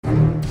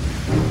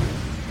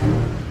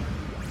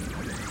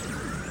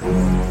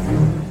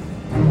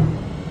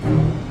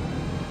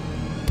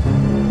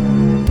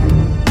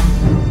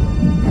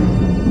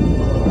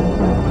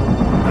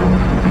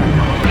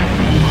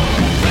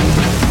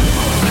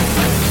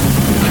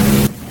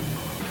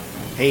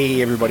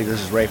Hey everybody,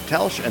 this is Rafe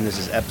Telsch, and this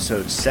is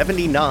episode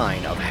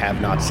 79 of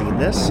Have Not Seen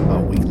This, a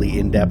weekly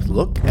in-depth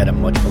look at a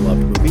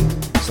much-beloved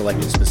movie,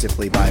 selected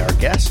specifically by our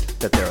guest,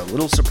 that they're a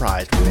little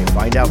surprised when they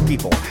find out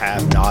people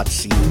have not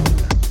seen.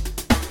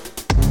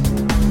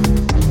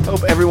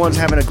 Hope everyone's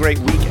having a great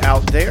week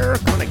out there.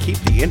 Gonna keep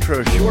the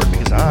intro short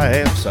because I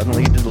have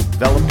suddenly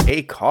developed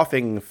a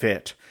coughing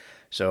fit.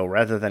 So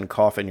rather than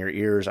cough in your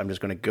ears, I'm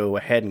just going to go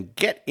ahead and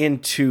get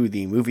into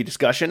the movie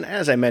discussion.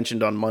 As I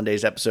mentioned on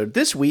Monday's episode,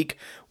 this week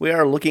we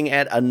are looking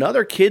at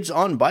another Kids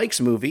on Bikes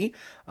movie,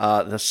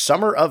 The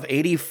Summer of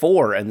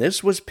 '84, and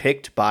this was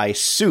picked by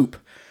Soup.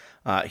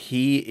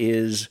 He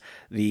is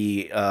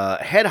the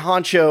head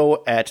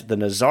honcho at the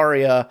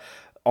Nazaria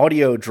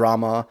audio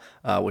drama,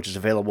 which is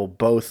available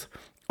both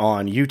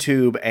on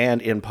YouTube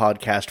and in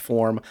podcast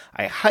form.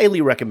 I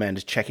highly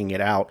recommend checking it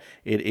out.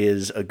 It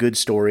is a good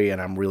story, and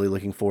I'm really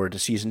looking forward to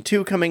season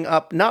 2 coming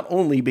up, not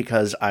only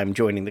because I'm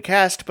joining the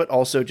cast, but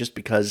also just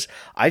because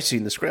I've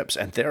seen the scripts,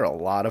 and they're a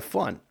lot of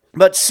fun.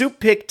 But Soup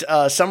picked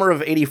Summer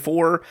of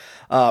 '84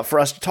 for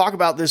us to talk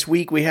about this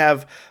week. We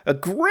have a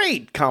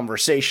great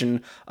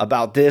conversation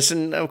about this,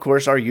 and of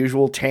course our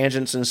usual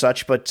tangents and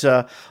such. But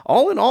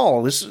all in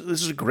all, this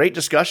is a great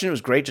discussion. It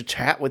was great to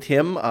chat with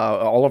him.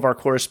 All of our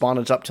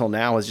correspondence up till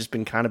now has just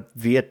been kind of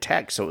via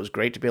text, so it was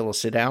great to be able to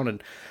sit down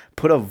and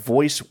put a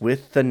voice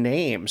with the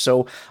name.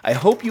 So I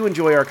hope you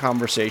enjoy our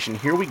conversation.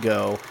 Here we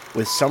go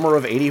with Summer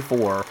of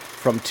 '84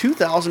 from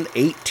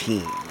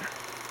 2018.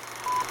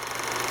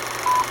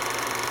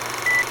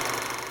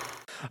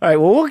 All right,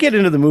 well, we'll get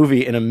into the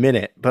movie in a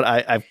minute, but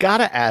I've got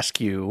to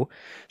ask you,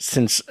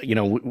 since, you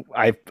know,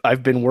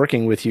 I've been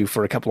working with you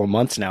for a couple of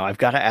months now, I've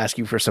got to ask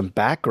you for some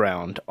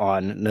background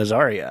on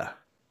Nazaria.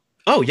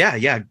 Oh,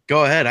 yeah.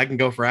 Go ahead. I can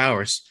go for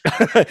hours.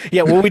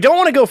 Yeah, well, we don't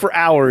want to go for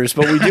hours,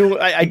 but we do.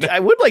 I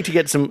would like to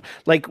get some,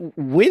 like,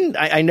 when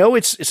I know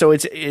it's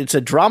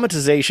a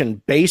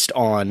dramatization based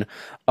on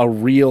a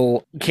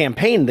real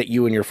campaign that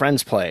you and your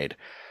friends played.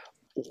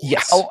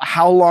 Yes.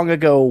 How long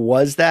ago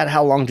was that?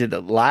 How long did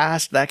it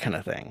last? That kind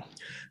of thing.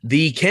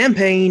 The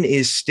campaign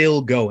is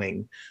still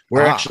going.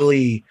 We've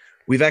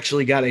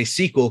actually got a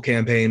sequel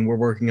campaign we're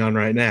working on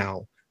right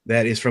now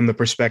that is from the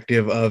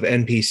perspective of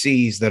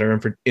NPCs that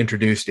are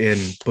introduced in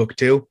book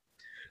 2.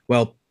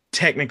 Well,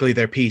 technically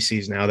they're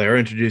PCs now. They're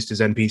introduced as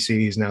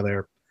NPCs. Now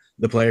they're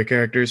the player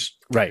characters.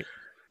 Right.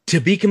 To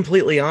be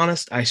completely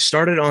honest, I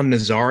started on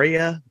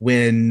Nazaria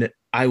when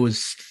I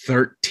was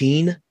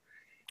 13.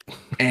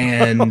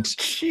 And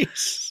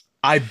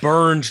I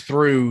burned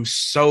through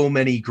so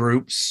many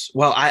groups.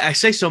 Well, I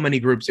say so many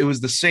groups. It was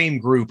the same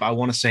group, I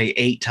want to say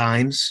 8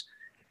 times.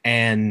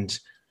 And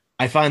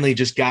I finally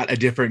just got a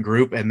different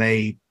group, and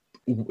they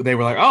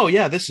were like, oh,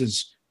 yeah,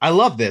 I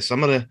love this. I'm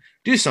going to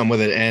do something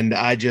with it. And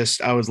I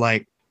was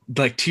like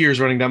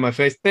tears running down my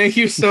face. Thank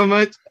you so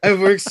much.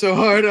 I've worked so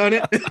hard on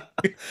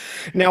it.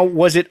 Now,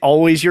 was it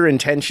always your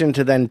intention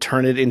to then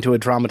turn it into a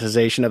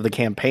dramatization of the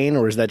campaign,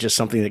 or is that just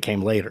something that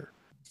came later?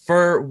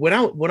 For when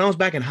I was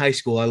back in high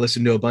school, I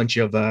listened to a bunch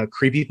of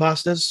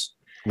creepypastas.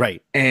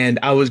 Right. And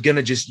I was going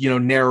to just,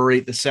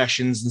 narrate the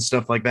sessions and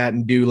stuff like that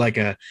and do like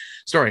a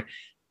story.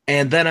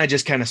 And then I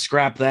just kind of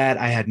scrapped that.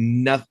 I had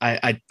nothing.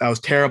 I was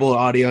terrible at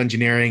audio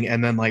engineering.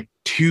 And then like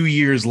 2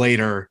 years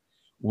later,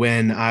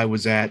 when I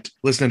was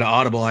listening to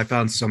Audible, I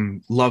found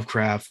some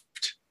Lovecraft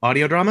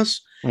audio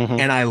dramas,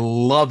 and I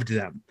loved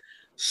them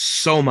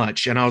so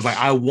much. And I was like,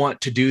 I want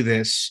to do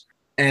this.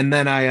 And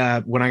then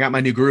when I got my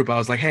new group, I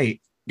was like,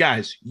 hey,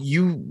 guys,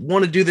 you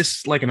want to do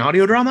this like an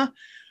audio drama?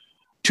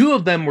 2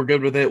 of them were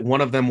good with it.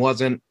 1 of them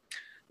wasn't.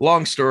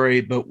 Long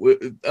story, but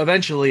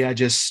eventually I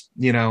just,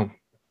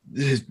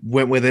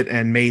 went with it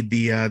and made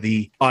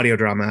the audio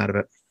drama out of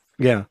it.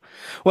 Yeah.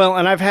 Well,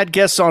 and I've had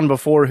guests on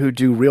before who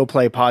do real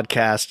play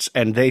podcasts,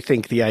 and they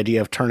think the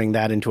idea of turning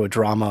that into a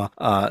drama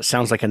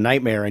sounds like a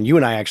nightmare. And you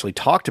and I actually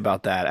talked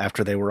about that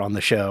after they were on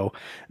the show,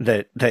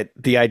 that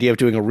the idea of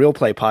doing a real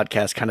play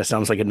podcast kind of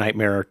sounds like a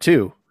nightmare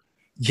too.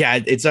 Yeah,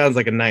 it sounds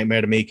like a nightmare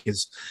to me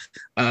because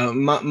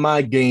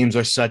my games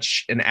are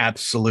such an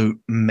absolute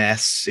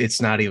mess.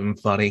 It's not even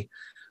funny.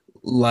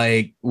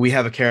 Like, we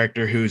have a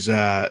character whose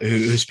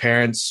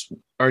parents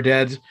are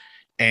dead,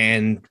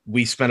 and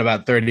we spent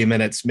about 30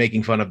 minutes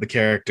making fun of the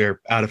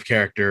character out of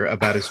character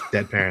about his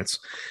dead parents.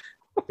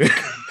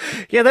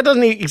 Yeah, that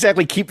doesn't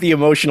exactly keep the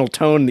emotional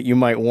tone that you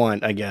might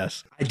want, I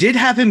guess. I did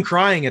have him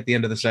crying at the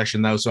end of the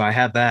session, though, so I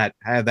have that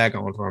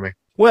going for me.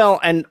 Well,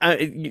 and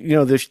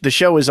the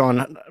show is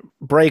on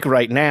break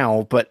right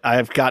now, but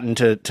I've gotten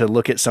to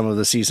look at some of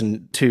the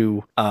season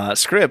 2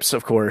 scripts,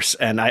 of course,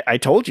 and I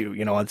told you,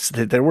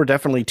 there were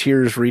definitely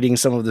tears reading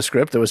some of the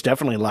script. There was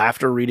definitely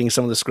laughter reading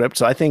some of the script.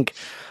 So I think,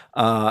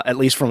 at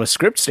least from a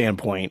script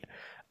standpoint,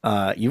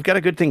 you've got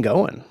a good thing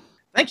going.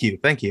 Thank you.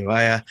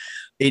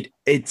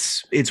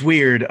 It's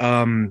weird.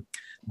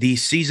 The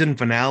season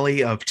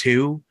finale of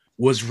 2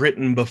 was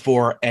written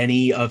before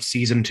any of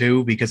season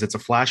 2 because it's a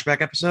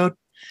flashback episode.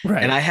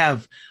 Right. And I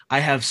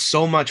have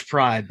so much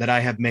pride that I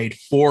have made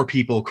 4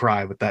 people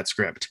cry with that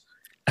script.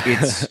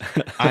 It's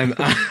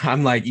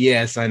I'm like,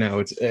 yes, I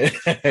know.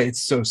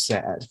 It's so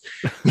sad.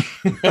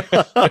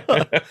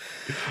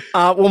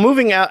 Well,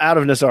 moving out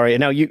of Nazaria,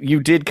 now you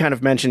did kind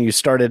of mention you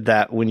started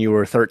that when you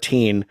were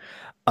 13,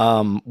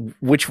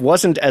 which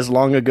wasn't as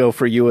long ago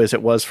for you as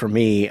it was for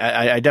me.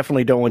 I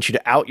definitely don't want you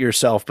to out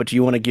yourself, but do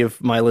you want to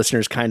give my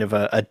listeners kind of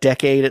a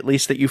decade at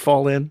least that you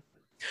fall in?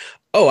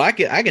 Oh, I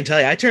can tell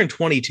you, I turned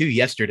 22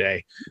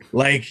 yesterday.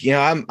 Like,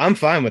 I'm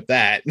fine with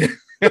that.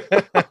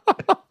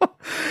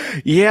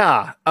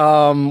 Yeah,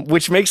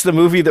 which makes the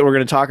movie that we're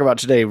going to talk about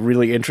today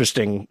really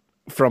interesting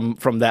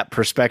from that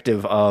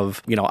perspective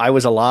of, I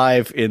was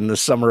alive in the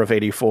summer of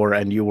 '84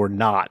 and you were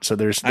not. So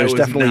there's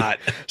definitely not.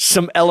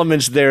 some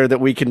elements there that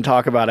we can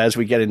talk about as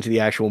we get into the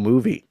actual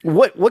movie.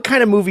 What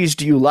kind of movies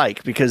do you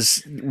like?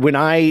 Because when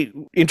I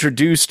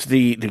introduced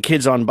the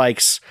Kids on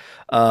Bikes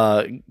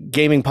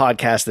gaming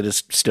podcast that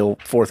is still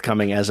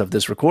forthcoming as of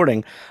this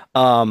recording,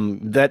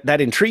 that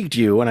intrigued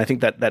you, and I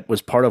think that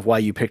was part of why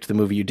you picked the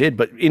movie you did.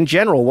 But in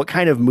general, what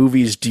kind of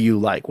movies do you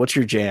like? What's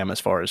your jam as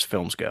far as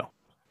films go?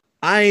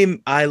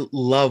 I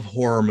love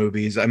horror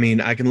movies. I mean,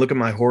 I can look at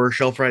my horror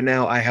shelf right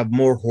now. I have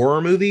more horror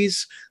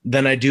movies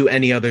than I do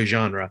any other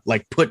genre.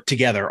 Like put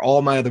together,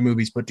 all my other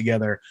movies put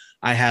together,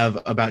 I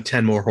have about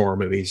 10 more horror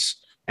movies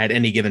at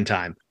any given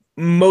time.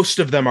 Most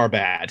of them are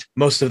bad.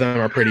 Most of them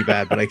are pretty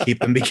bad, but I keep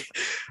them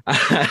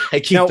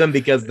them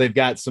because they've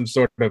got some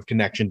sort of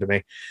connection to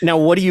me. Now,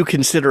 what do you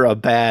consider a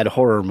bad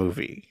horror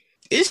movie?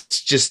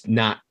 It's just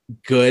not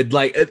good.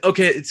 Like,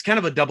 okay, it's kind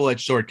of a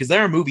double-edged sword because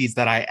there are movies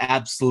that I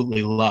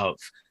absolutely love.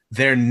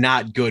 They're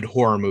not good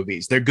horror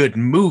movies. They're good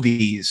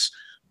movies,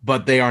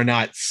 but they are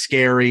not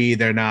scary.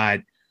 They're not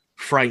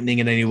frightening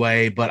in any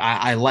way, but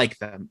I like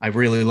them. I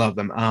really love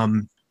them.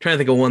 Trying to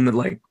think of one that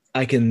like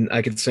I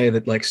can say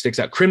that like sticks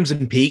out.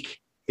 Crimson Peak,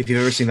 if you've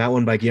ever seen that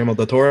one by Guillermo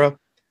del Toro.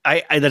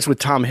 I that's with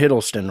Tom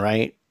Hiddleston,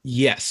 right?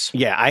 Yes.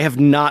 Yeah, I have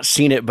not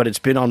seen it, but it's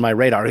been on my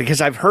radar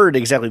because I've heard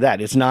exactly that.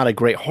 It's not a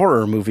great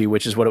horror movie,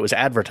 which is what it was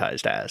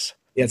advertised as.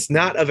 It's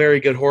not a very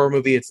good horror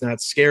movie. It's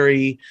not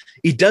scary.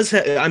 It does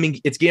have, I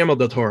mean, it's Guillermo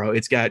del Toro.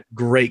 It's got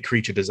great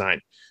creature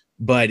design,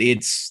 but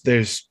it's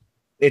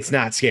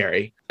not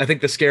scary. I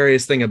think the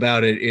scariest thing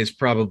about it is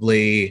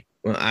probably,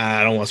 well,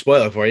 I don't want to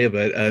spoil it for you,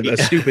 but a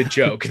stupid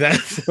joke.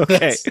 That's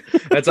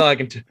all I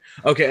can.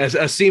 Okay,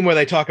 a scene where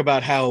they talk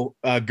about how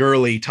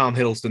girly Tom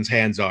Hiddleston's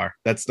hands are.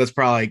 That's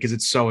probably because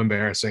it's so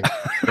embarrassing.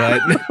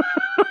 But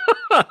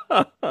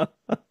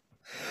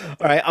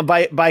all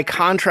right. By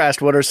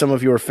contrast, what are some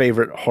of your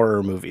favorite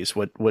horror movies?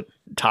 What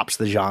tops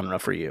the genre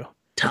for you?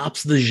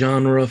 Tops the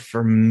genre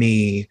for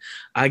me,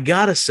 I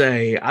gotta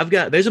say,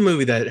 there's a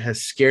movie that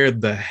has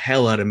scared the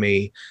hell out of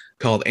me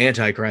called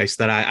Antichrist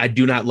that I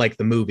do not like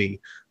the movie,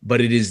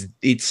 but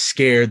it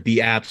scared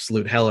the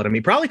absolute hell out of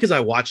me. Probably because I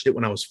watched it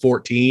when I was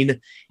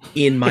 14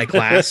 in my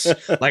class.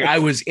 Like I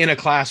was in a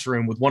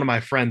classroom with one of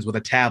my friends with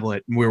a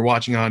tablet and we were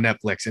watching it on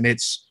Netflix, and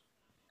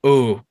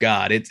oh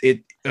God, it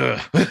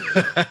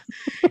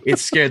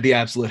scared the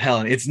absolute hell.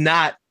 And it's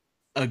not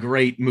a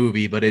great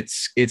movie, but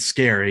it's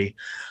scary.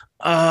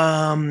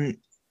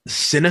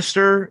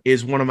 Sinister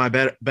is one of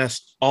my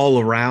best all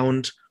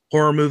around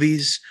horror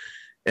movies.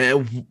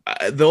 The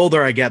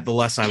older I get, the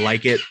less I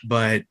like it,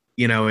 but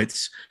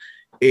it's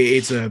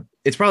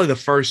probably the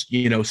first,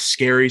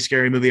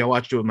 scary movie. I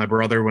watched it with my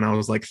brother when I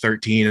was like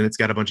 13, and it's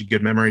got a bunch of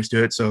good memories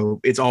to it. So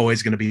it's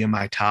always going to be in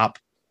my top.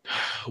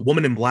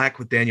 Woman in Black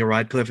with Daniel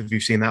Radcliffe. Have you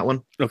seen that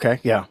one? Okay.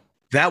 Yeah.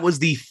 That was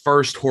the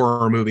first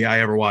horror movie I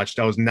ever watched.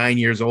 I was 9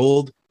 years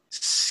old.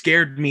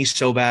 Scared me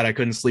so bad I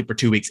couldn't sleep for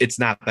 2 weeks. It's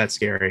not that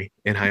scary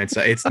in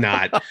hindsight. It's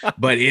not,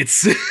 but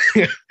it's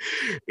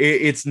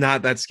it's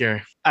not that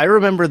scary. I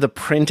remember the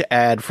print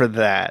ad for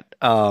that,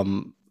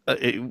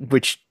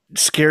 which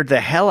scared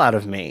the hell out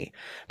of me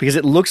because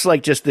it looks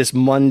like just this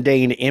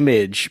mundane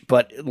image,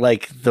 but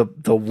like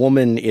the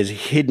woman is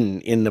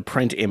hidden in the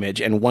print image,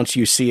 and once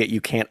you see it,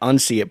 you can't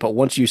unsee it. But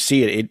once you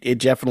see it, it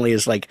definitely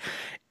is like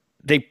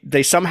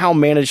they somehow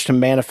managed to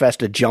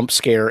manifest a jump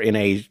scare in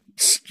a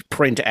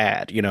print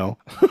ad,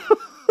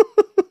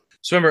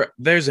 So remember,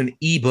 there's an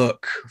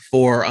ebook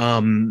for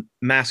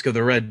Mask of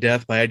the Red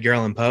Death by Edgar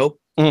Allan Poe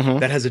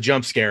that has a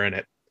jump scare in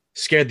it.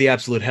 Scared the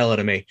absolute hell out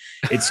of me.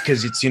 It's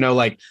because it's,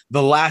 like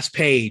the last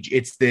page,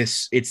 it's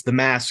the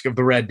Mask of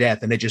the Red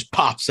Death, and it just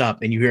pops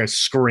up and you hear a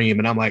scream,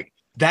 and I'm like,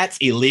 that's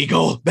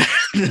illegal.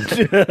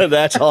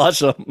 That's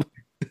awesome.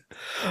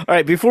 All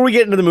right, before we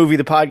get into the movie,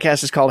 the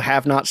podcast is called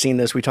Have Not Seen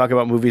This. We talk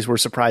about movies we're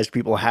surprised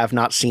people have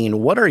not seen.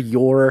 What are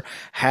your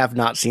have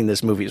not seen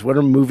this movies? What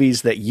are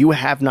movies that you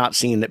have not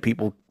seen that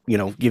people,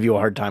 give you a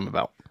hard time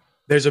about?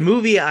 There's a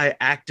movie I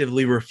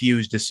actively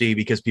refuse to see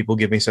because people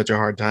give me such a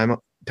hard time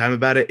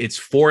about it. It's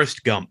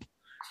Forrest Gump.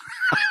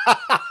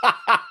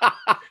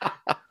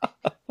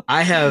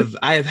 I have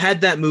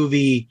had that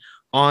movie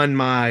on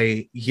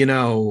my,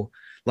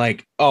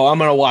 like, oh, I'm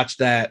gonna watch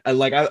that.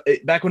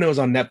 Back when it was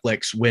on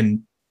Netflix,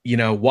 when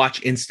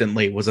watch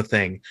instantly was a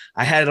thing.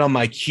 I had it on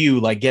my queue,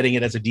 like getting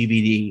it as a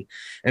DVD,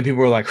 and people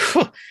were like,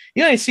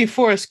 "You ain't seen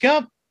Forrest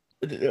Gump?"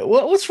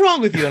 What's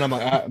wrong with you? And I'm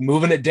like,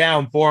 moving it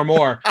down 4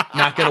 more.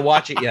 Not going to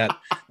watch it yet.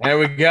 There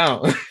we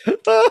go.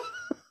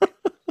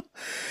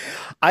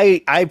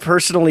 I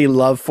personally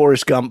love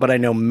Forrest Gump, but I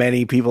know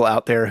many people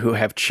out there who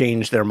have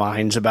changed their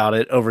minds about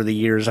it over the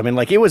years. I mean,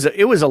 like it was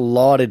a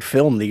lauded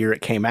film the year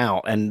it came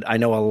out, and I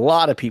know a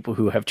lot of people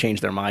who have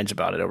changed their minds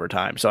about it over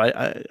time. So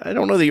I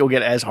don't know that you'll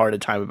get as hard a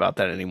time about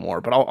that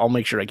anymore, but I'll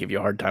make sure I give you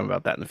a hard time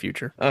about that in the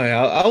future. Oh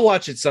yeah, I'll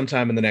watch it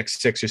sometime in the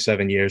next 6 or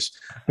 7 years,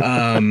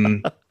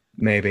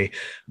 maybe.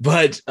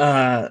 But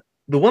the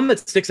one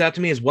that sticks out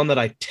to me is one that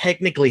I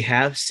technically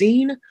have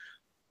seen,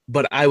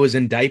 but I was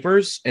in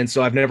diapers, and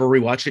so I've never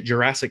rewatched it.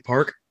 Jurassic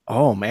Park.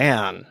 Oh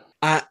man,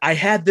 I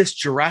had this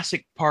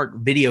Jurassic Park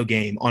video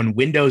game on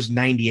Windows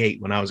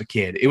 98 when I was a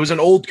kid. It was an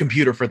old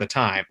computer for the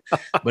time,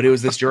 but it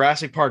was this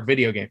Jurassic Park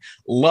video game.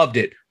 Loved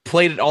it.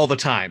 Played it all the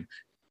time.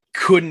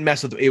 Couldn't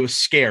mess with it. It was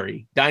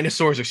scary.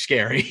 Dinosaurs are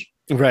scary.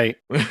 Right.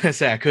 I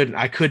say I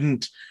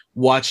couldn't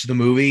watch the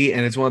movie,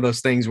 and it's one of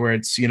those things where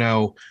it's,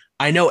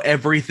 I know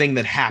everything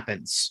that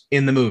happens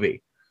in the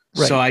movie.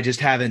 Right. So I just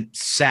haven't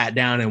sat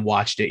down and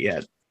watched it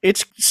yet.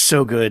 It's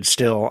so good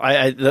still.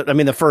 I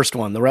mean, the first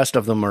one, the rest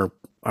of them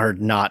are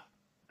not.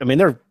 I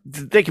mean,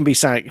 they can be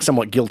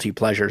somewhat guilty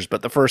pleasures,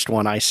 but the first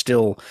one I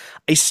still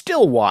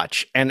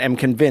watch and am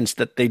convinced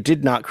that they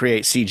did not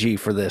create CG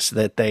for this,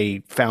 that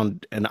they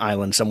found an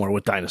island somewhere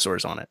with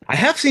dinosaurs on it. I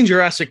have seen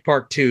Jurassic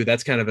Park 2.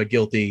 That's kind of a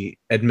guilty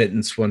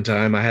admittance one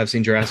time. I have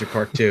seen Jurassic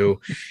Park 2.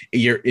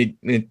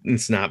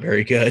 It's not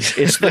very good.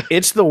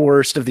 It's the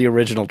worst of the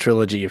original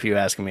trilogy, if you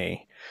ask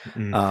me.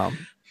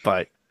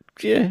 But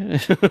yeah.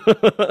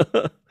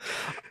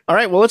 All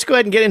right, well, let's go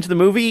ahead and get into the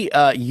movie.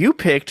 You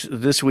picked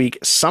this week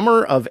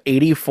Summer of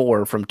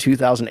 '84 from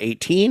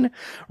 2018,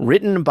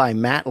 written by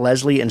Matt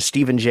Leslie and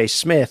Stephen J.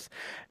 Smith,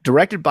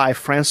 directed by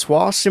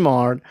Francois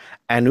Simard,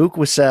 Anouk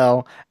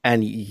Wissel,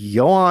 and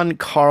Johan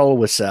Carl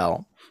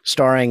Wissel,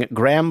 starring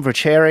Graham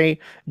Vercheri,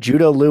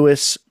 Judah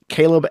Lewis,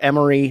 Caleb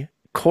Emery,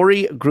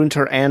 Corey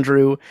Grunter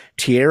Andrew,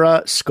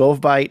 Tierra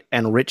Scovebite,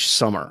 and Rich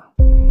Sommer.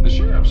 The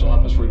sheriff's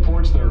office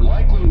reports they're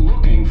likely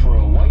looking for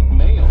a white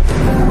male.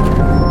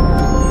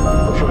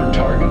 Preferred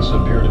targets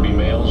appear to be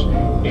males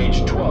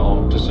aged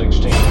 12 to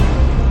 16.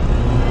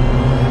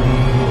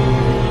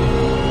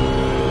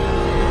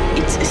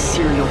 It's a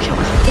serial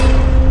killer.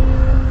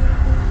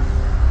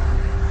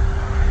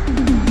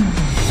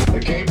 The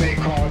Cape May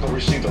Chronicle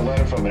received a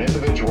letter from an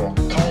individual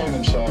calling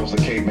themselves the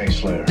Cape May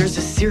Slayer. There's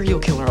a serial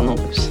killer on the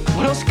loose.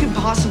 What else could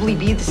possibly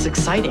be this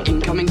exciting?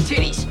 Incoming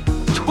titties.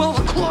 12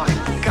 o'clock.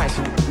 Guys,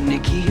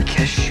 Nikki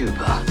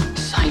Kashuba.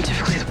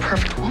 Scientifically the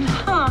perfect woman.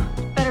 Huh.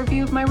 Better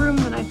view of my room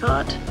than I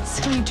thought.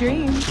 Sweet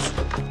dreams.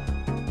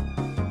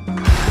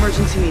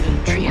 Emergency meeting.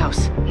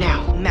 Treehouse.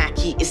 Now,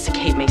 Mackie is the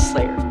Cape May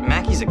Slayer.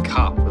 Mackie's a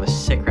cop with a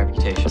sick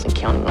reputation. Wasn't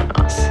counting on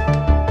us.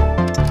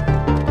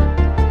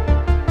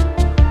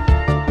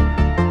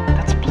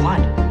 That's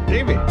blood.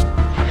 Davey.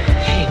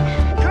 Hey.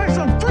 Guys,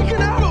 I'm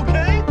freaking out,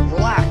 okay?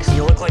 Relax.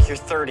 You look like you're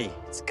 30.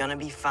 It's gonna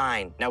be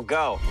fine. Now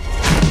go.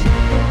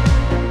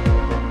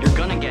 You're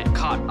gonna get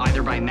caught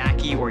either by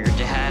Mackie or your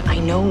dad. I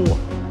know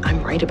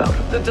I'm right about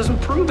him. That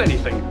doesn't prove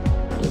anything.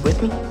 You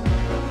with me?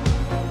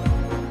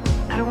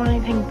 I don't want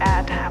anything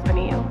bad to happen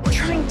to you. We're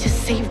trying to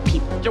save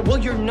people. Yeah, well,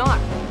 you're not.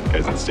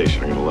 Guys at the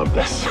station are gonna love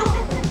this.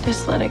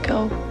 Just let it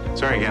go.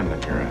 Sorry again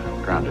that you're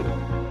grounded.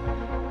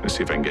 Let's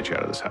see if I can get you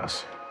out of this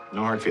house.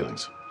 No hard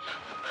feelings.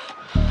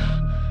 You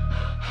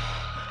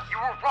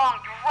were wrong.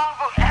 You're wrong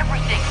about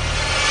everything.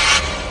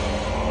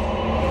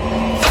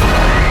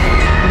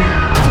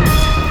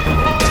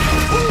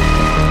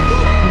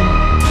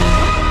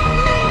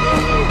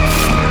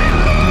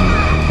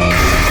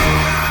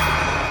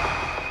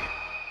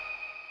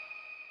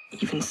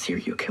 Even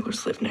serial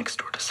killers live next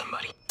door to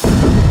somebody.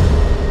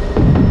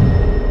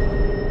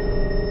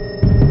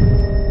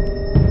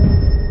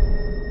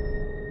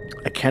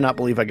 I cannot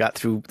believe I got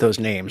through those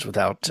names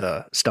without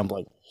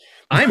stumbling.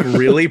 I'm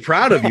really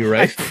proud of you,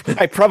 right?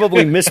 I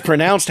probably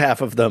mispronounced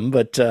half of them,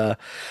 but all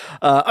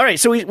right.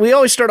 So we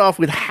always start off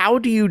with, how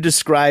do you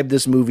describe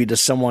this movie to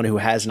someone who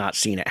has not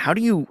seen it? How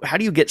do you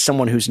get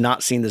someone who's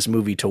not seen this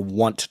movie to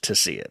want to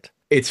see it?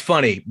 It's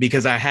funny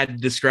because I had to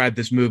describe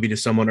this movie to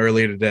someone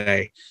earlier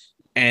today,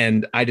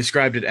 and I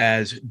described it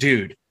as,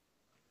 dude,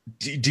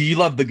 do you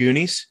love The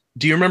Goonies?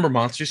 Do you remember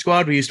Monster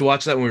Squad? We used to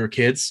watch that when we were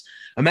kids.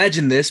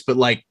 Imagine this, but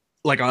like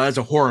as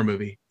a horror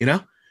movie,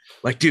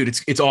 Like, dude,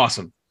 it's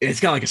awesome. It's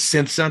got like a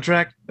synth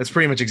soundtrack. That's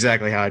pretty much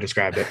exactly how I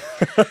described it.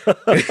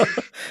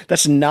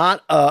 That's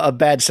not a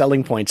bad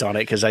selling points on it,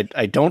 because I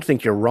don't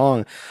think you're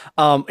wrong.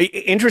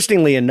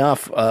 Interestingly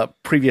enough,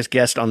 previous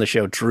guest on the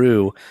show,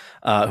 Drew,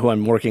 who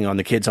I'm working on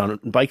the Kids on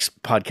Bikes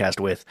podcast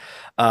with,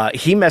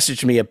 he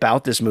messaged me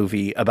about this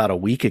movie about a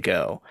week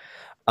ago.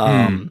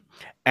 And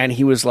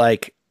he was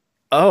like,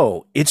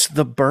 oh, it's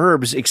The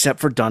Burbs, except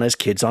for done as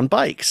Kids on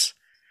Bikes.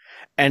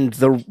 And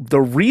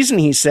the reason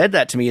he said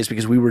that to me is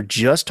because we were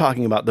just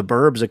talking about The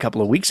Burbs a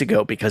couple of weeks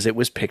ago because it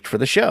was picked for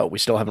the show. We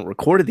still haven't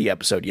recorded the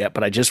episode yet,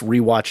 but I just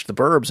rewatched The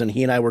Burbs, and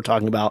he and I were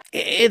talking about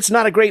it's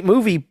not a great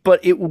movie, but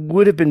it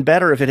would have been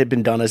better if it had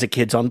been done as a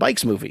Kids on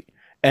Bikes movie.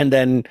 And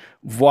then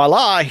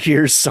voila,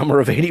 here's Summer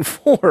of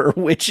 '84,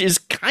 which is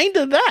kind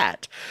of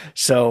that.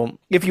 So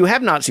if you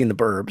have not seen The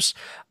Burbs,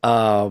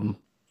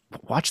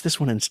 watch this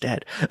one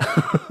instead.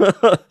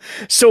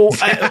 So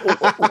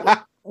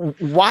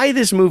why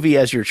this movie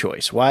as your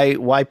choice?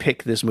 Why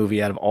pick this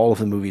movie out of all of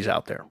the movies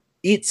out there?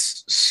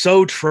 It's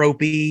so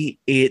tropey.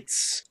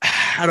 It's,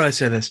 how do I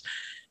say this?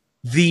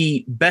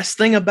 The best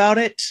thing about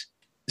it,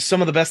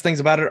 some of the best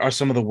things about it are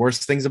some of the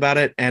worst things about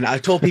it. And I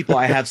told people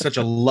I have such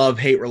a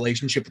love-hate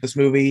relationship with this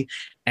movie.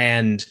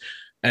 And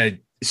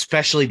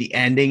especially the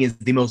ending is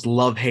the most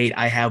love-hate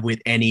I have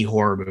with any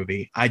horror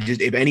movie.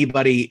 If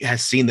anybody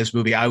has seen this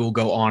movie, I will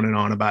go on and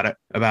on about it,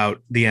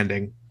 about the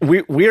ending.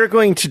 We are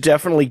going to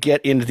definitely get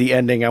into the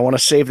ending. I want to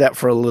save that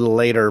for a little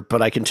later, but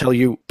I can tell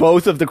you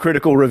both of the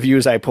critical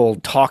reviews I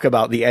pulled talk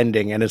about the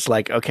ending, and it's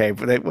like, okay,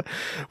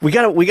 we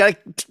gotta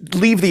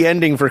leave the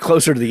ending for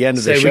closer to the end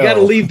of the show. We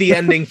gotta leave the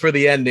ending for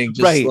the ending,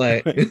 just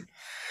right.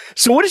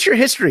 So, what is your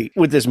history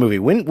with this movie?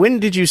 When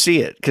did you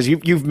see it? Because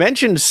you've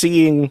mentioned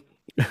seeing.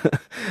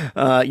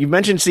 You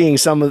mentioned seeing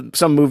some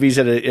movies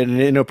at an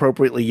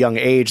inappropriately young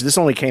age. This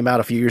only came out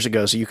a few years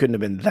ago, so you couldn't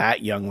have been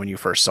that young when you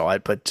first saw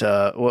it. But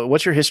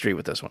what's your history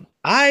with this one?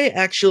 I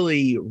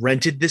actually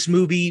rented this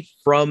movie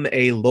from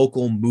a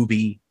local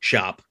movie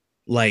shop,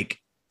 like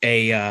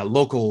a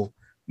local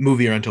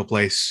movie rental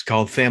place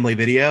called Family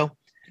Video.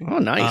 Oh,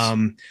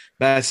 nice.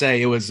 But I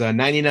say it was a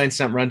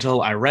 99-cent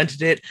rental. I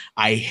rented it.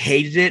 I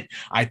hated it.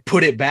 I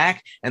put it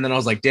back, and then I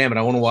was like, damn it,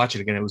 I want to watch it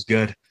again. It was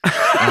good.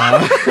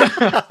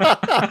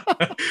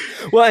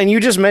 Well, and you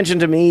just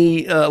mentioned to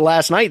me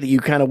last night that you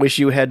kind of wish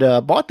you had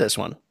bought this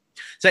one.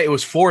 Say it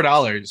was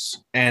 $4,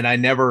 and I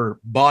never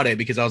bought it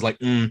because I was like,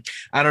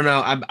 I don't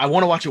know. I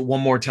want to watch it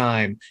one more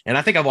time, and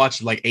I think I've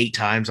watched it like 8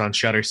 times on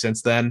Shudder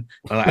since then.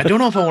 I don't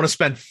know if I want to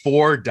spend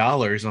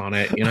 $4 on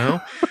it. You know.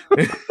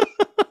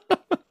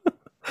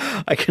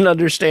 I can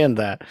understand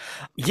that.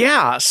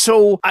 Yeah.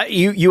 So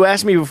you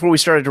asked me before we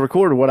started to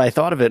record what I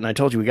thought of it, and I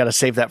told you we got to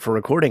save that for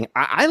recording.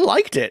 I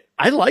liked it.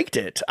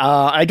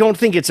 I don't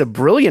think it's a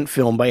brilliant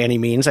film by any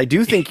means. I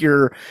do think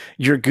your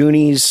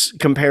Goonies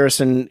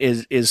comparison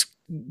is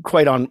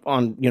quite on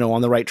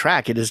the right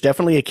track. It is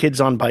definitely a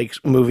Kids on Bikes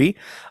movie.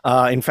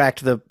 In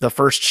fact, the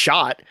first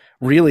shot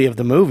really of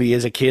the movie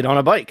is a kid on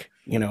a bike,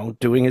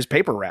 doing his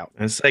paper route.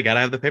 I say, gotta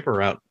have the paper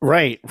route.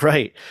 Right.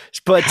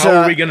 But how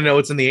are we going to know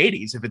it's in the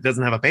 80s if it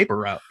doesn't have a paper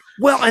route?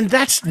 Well, and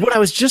that's what I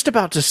was just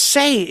about to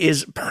say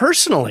is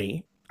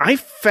personally, I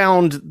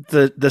found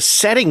the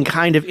setting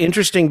kind of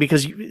interesting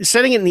because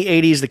setting it in the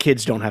 80s, the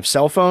kids don't have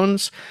cell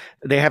phones.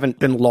 They haven't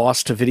been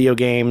lost to video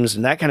games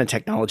and that kind of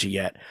technology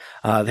yet.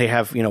 They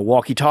have,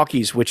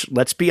 walkie-talkies, which,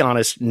 let's be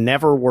honest,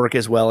 never work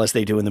as well as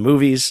they do in the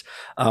movies.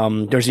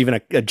 There's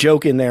even a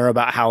joke in there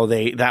about how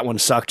that one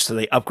sucked, so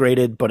they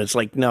upgraded. But it's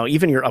like, no,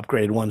 even your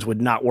upgraded ones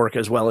would not work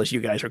as well as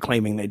you guys are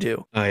claiming they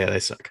do. Oh, yeah, they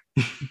suck.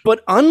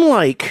 But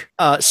unlike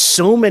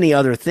so many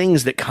other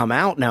things that come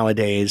out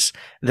nowadays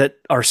that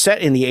are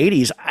set in the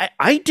 80s,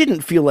 I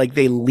didn't feel like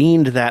they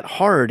leaned that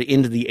hard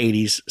into the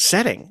 80s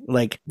setting.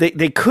 Like,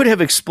 they could have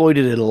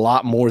exploited it a lot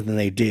more than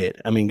they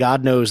did. I mean,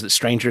 God knows that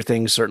Stranger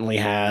Things certainly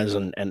has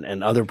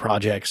and other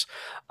projects.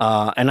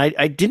 And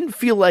I didn't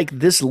feel like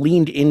this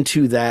leaned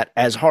into that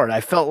as hard.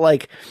 I felt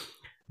like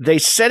they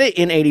set it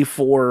in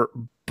 84,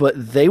 but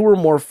they were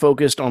more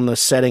focused on the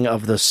setting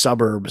of the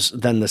suburbs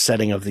than the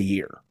setting of the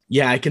year.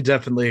 Yeah, I can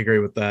definitely agree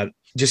with that.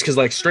 Just because,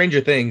 like, Stranger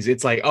Things,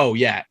 it's like, oh,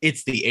 yeah,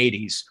 it's the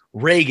 80s.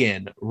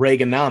 Reaganomics,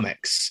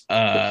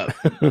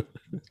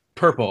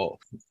 purple,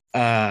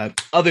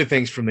 other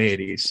things from the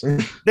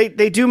 80s.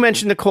 They do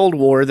mention the Cold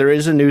War. There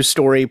is a news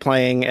story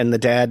playing, and the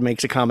dad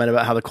makes a comment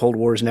about how the Cold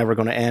War is never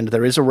going to end.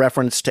 There is a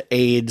reference to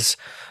AIDS,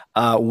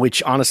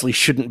 which honestly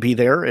shouldn't be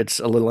there. It's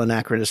a little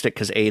anachronistic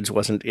because AIDS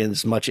wasn't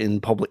as much in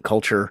public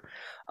culture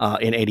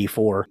in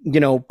 84,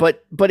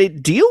 but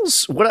it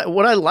deals, what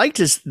I liked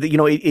is that,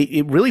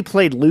 it really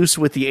played loose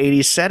with the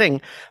 80s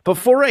setting, but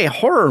for a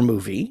horror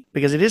movie,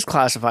 because it is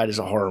classified as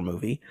a horror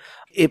movie,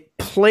 it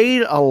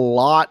played a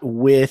lot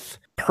with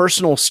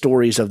personal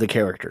stories of the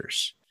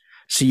characters.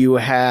 So you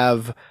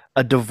have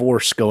a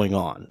divorce going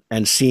on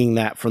and seeing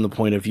that from the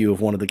point of view of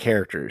one of the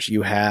characters.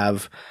 You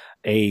have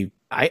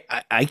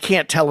I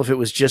can't tell if it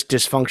was just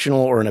dysfunctional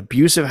or an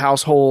abusive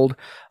household.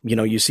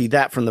 You see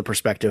that from the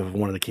perspective of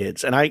one of the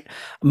kids. And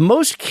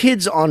most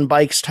Kids on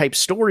Bikes type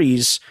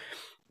stories,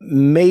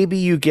 maybe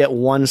you get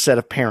one set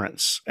of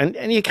parents,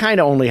 and you kind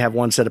of only have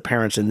one set of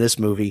parents in this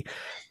movie,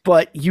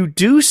 but you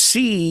do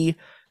see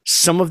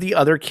some of the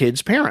other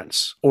kids'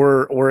 parents,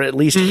 or at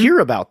least hear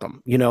about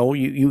them.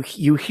 You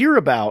hear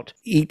about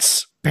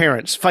Eat's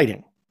parents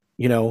fighting.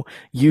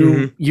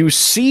 You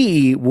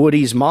see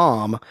Woody's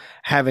mom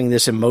having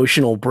this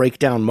emotional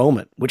breakdown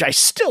moment, which I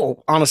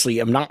still honestly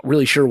am not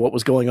really sure what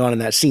was going on in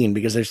that scene,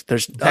 because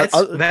there's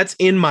that's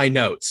in my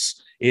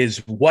notes. is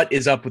what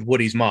is up with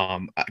Woody's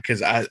mom,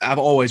 because I've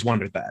always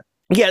wondered that.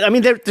 Yeah, I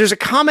mean, there's a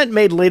comment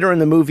made later in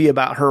the movie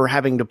about her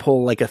having to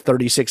pull like a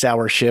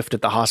 36-hour shift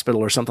at the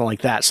hospital or something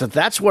like that. So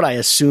that's what I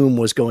assume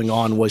was going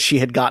on, was she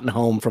had gotten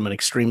home from an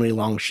extremely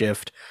long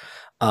shift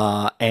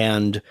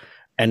and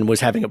was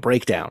having a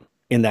breakdown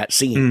in that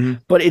scene. Mm-hmm.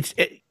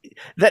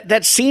 But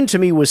that scene to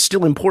me was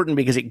still important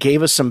because it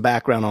gave us some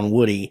background on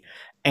Woody,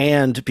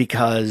 and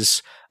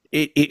because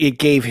it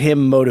gave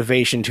him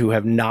motivation to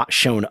have not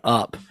shown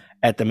up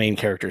at the main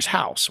character's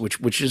house, which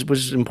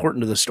was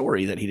important to the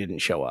story that he didn't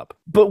show up.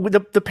 But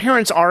the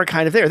parents are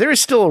kind of there. There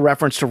is still a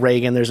reference to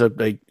Reagan. There's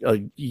a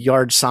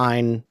yard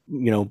sign,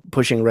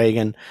 pushing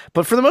Reagan.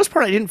 But for the most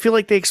part, I didn't feel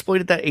like they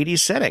exploited that 80s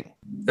setting.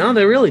 No,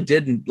 they really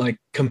didn't, like,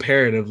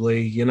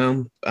 comparatively,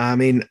 I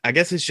mean, I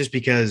guess it's just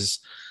because,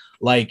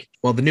 like,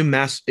 well, the new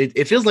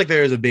it feels like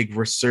there is a big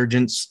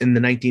resurgence in the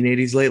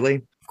 1980s lately.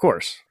 Of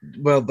course.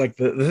 Well, like,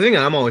 the thing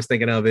I'm always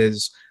thinking of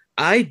is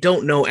I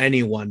don't know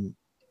anyone.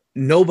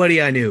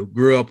 Nobody I knew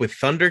grew up with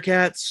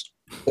Thundercats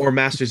or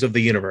Masters of the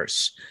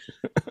Universe,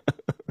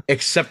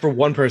 except for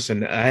one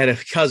person. I had a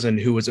cousin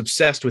who was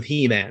obsessed with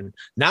He-Man,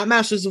 not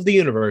Masters of the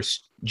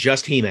Universe,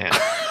 just He-Man.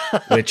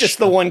 Which, just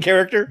the one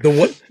character? The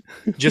what?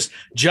 Just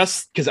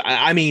because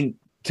I mean,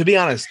 to be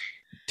honest,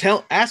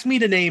 ask me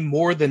to name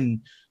more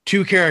than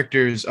 2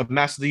 characters of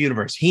Masters of the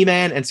Universe,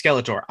 He-Man and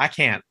Skeletor. I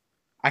can't.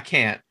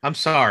 I'm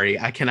sorry.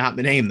 I cannot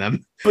name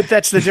them. But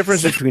that's the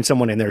difference between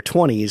someone in their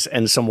 20s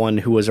and someone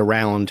who was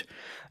around.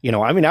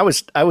 I mean, I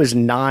was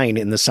 9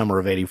 in the summer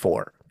of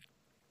 '84.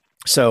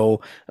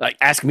 So, like,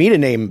 ask me to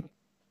name,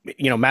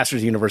 Masters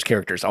of the Universe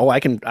characters. Oh, I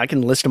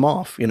can list them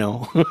off.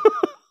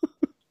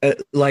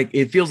 Like,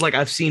 it feels like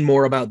I've seen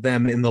more about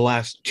them in the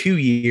last 2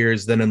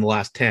 years than in the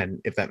last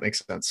 10, if that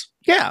makes sense.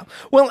 Yeah.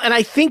 Well, and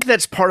I think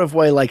that's part of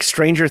why, like,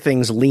 Stranger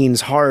Things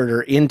leans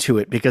harder into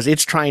it, because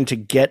it's trying to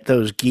get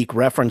those geek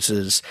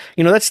references.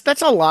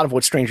 That's a lot of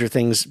what Stranger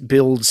Things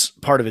builds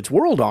part of its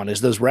world on,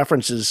 is those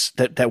references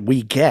that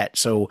we get.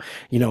 So,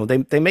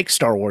 they make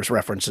Star Wars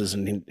references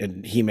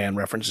and He-Man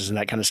references and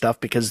that kind of stuff,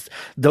 because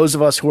those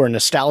of us who are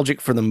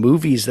nostalgic for the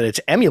movies that it's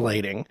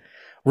emulating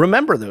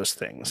remember those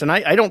things. And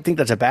I don't think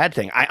that's a bad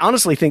thing. I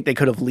honestly think they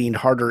could have leaned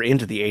harder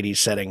into the 80s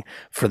setting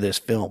for this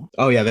film.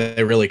 Oh, yeah,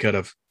 they really could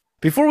have.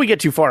 Before we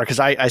get too far, because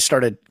I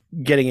started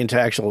getting into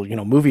actual,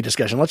 movie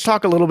discussion, let's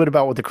talk a little bit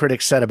about what the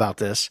critics said about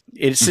this.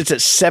 It sits at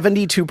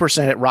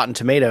 72% at Rotten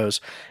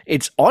Tomatoes.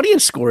 Its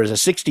audience score is a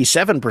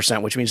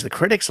 67%, which means the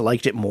critics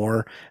liked it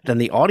more than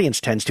the audience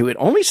tends to. It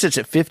only sits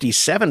at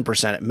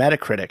 57% at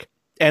Metacritic.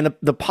 And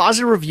the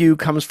positive review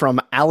comes from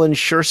Alan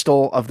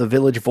Scherstl of The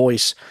Village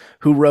Voice,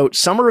 who wrote,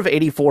 "Summer of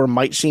 '84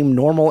 might seem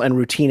normal and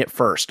routine at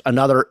first.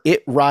 Another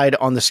it ride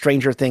on the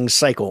Stranger Things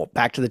cycle,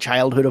 back to the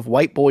childhood of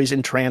white boys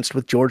entranced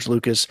with George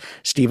Lucas,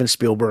 Steven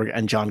Spielberg,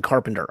 and John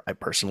Carpenter." I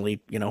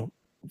personally,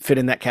 fit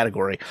in that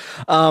category.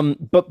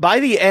 But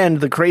by the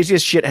end, the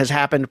craziest shit has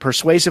happened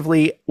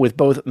persuasively, with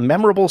both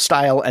memorable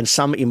style and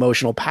some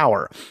emotional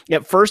power.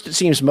 At first, it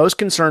seems most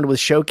concerned with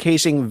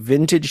showcasing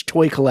vintage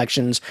toy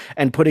collections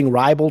and putting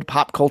ribald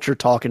pop culture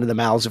talk into the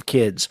mouths of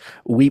kids.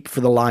 Weep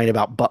for the line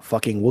about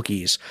butt-fucking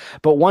Wookiees.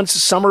 But once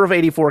Summer of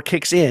 '84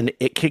 kicks in,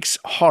 it kicks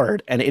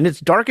hard, and in its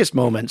darkest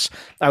moments,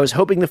 I was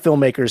hoping the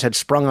filmmakers had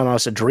sprung on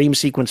us a dream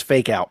sequence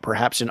fake-out,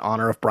 perhaps in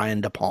honor of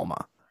Brian De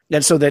Palma.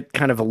 And so that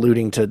kind of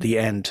alluding to the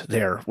end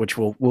there, which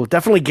we'll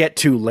definitely get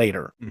to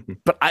later. Mm-hmm.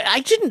 But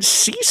I didn't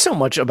see so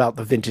much about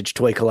the vintage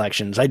toy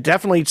collections. I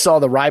definitely saw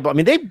the rival. I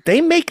mean,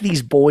 they make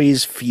these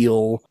boys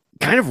feel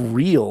kind of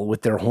real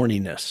with their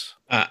horniness.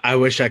 I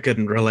wish I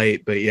couldn't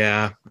relate, but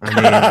yeah.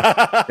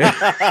 I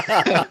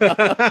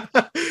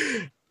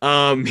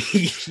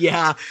mean,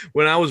 yeah,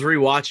 when I was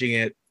rewatching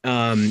it,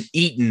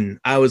 Eaton,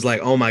 I was like,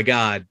 oh my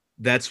God,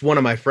 that's one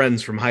of my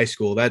friends from high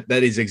school. That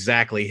is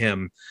exactly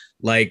him.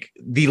 Like,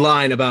 the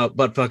line about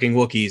butt fucking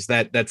Wookiees,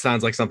 that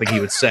sounds like something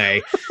he would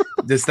say.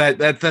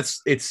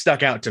 That's it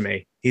stuck out to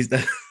me. He's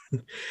the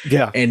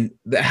yeah, and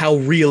how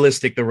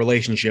realistic the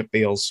relationship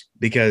feels,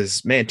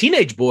 because man,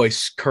 teenage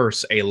boys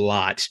curse a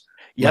lot,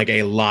 like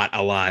a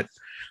lot.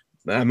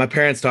 My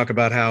parents talk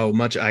about how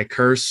much I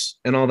curse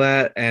and all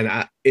that,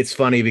 and it's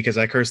funny because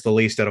I curse the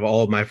least out of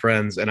all of my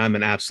friends, and I'm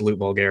an absolute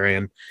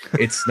vulgarian.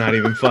 It's not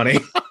even funny.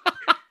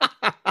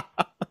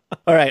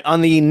 All right.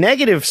 On the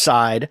negative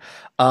side,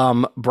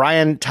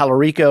 Brian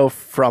Tallarico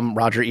from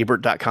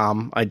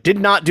RogerEbert.com. I did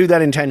not do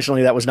that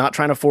intentionally. That was not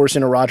trying to force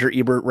in a Roger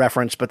Ebert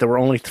reference, but there were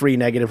only 3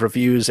 negative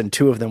reviews, and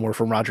 2 of them were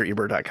from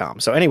RogerEbert.com.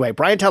 So anyway,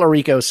 Brian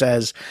Tallarico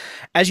says,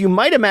 "As you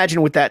might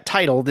imagine with that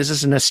title, this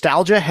is a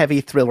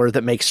nostalgia-heavy thriller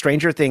that makes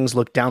Stranger Things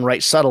look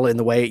downright subtle in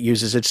the way it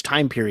uses its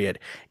time period.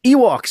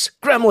 Ewoks,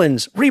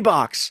 Gremlins,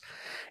 Reeboks.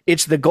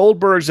 It's the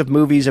Goldbergs of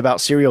movies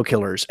about serial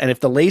killers, and if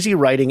the lazy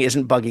writing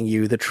isn't bugging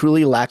you, the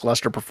truly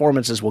lackluster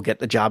performances will get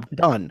the job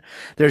done.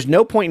 There's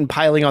no point in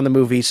piling on the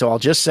movie, so I'll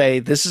just say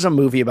this is a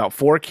movie about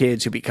 4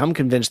 kids who become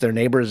convinced their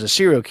neighbor is a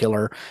serial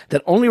killer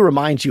that only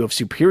reminds you of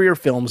superior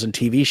films and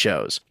TV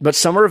shows. But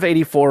Summer of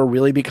 '84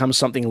 really becomes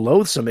something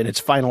loathsome in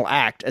its final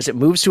act, as it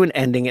moves to an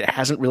ending it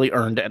hasn't really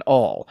earned at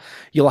all.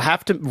 You'll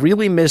have to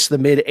really miss the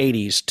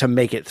mid-'80s to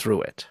make it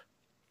through it.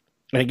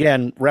 And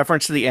again,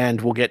 reference to the end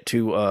we'll get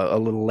to a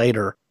little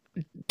later.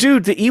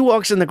 Dude, the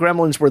Ewoks and the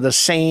Gremlins were the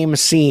same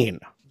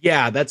scene.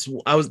 Yeah, that's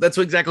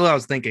exactly what I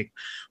was thinking.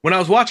 When I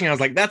was watching, I was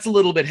like, that's a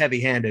little bit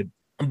heavy-handed.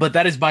 But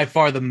that is by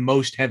far the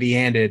most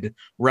heavy-handed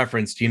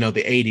reference to,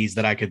 the 80s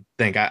that I could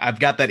think.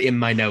 I've got that in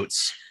my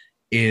notes,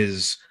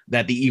 is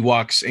that the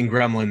Ewoks and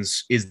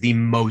Gremlins is the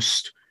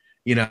most,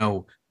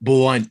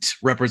 blunt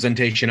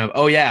representation of,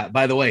 oh yeah,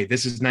 by the way,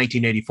 this is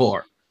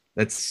 1984.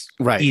 That's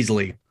right.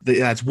 Easily.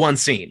 That's one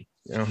scene.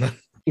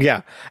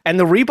 Yeah. And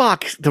the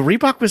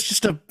Reebok was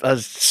just a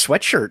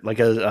sweatshirt, like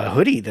a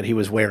hoodie that he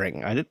was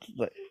wearing. I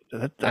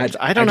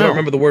don't know.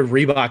 Remember the word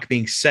Reebok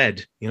being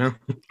said,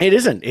 It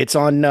isn't. It's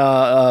on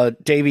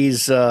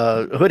Davy's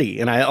hoodie.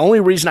 And the only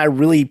reason I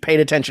really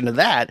paid attention to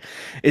that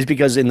is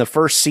because in the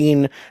first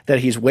scene that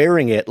he's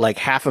wearing it, like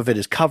half of it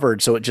is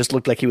covered. So it just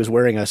looked like he was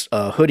wearing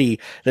a hoodie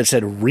that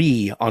said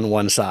Ree on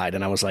one side.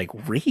 And I was like,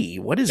 Ree?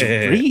 What is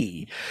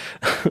Ree?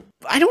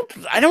 I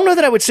don't know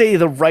that I would say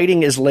the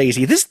writing is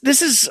lazy. This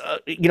is,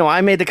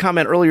 I made the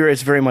comment earlier.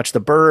 It's very much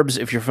The Burbs.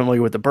 If you're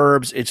familiar with The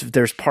Burbs,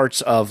 there's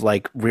parts of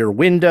like Rear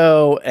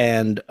Window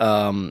and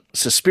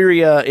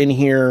Suspiria in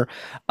here.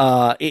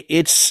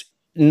 It's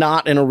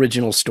not an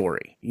original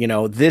story.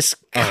 This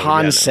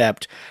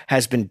concept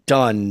has been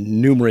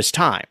done numerous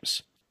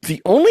times.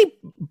 The only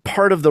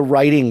part of the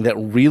writing that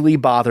really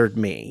bothered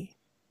me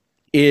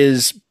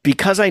is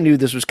because I knew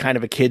this was kind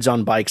of a kids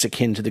on bikes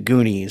akin to the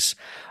Goonies.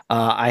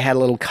 I had a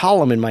little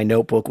column in my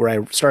notebook where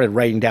I started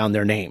writing down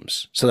their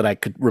names so that I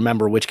could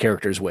remember which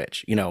character is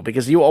which,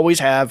 because you always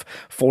have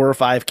 4 or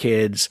 5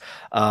 kids,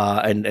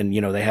 and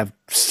they have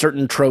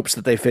certain tropes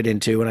that they fit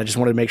into. And I just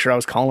wanted to make sure I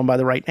was calling them by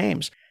the right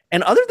names.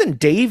 And other than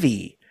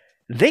Davy,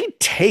 they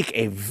take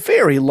a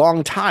very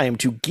long time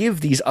to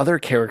give these other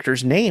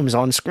characters names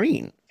on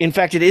screen. In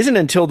fact, it isn't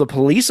until the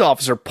police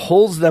officer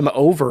pulls them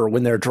over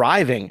when they're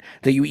driving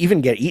that you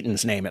even get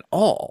Eaton's name at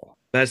all.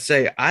 Let's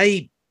say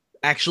I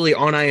actually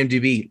on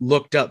IMDb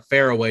looked up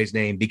Faraway's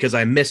name because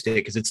I missed it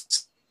because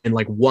it's in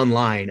like one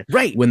line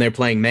right when they're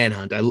playing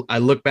Manhunt. I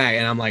look back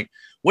and I'm like,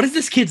 what is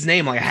this kid's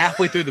name? Like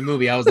halfway through the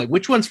movie, I was like,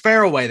 which one's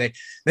Faraway?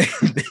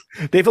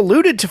 They've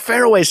alluded to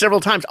Faraway several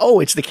times. Oh,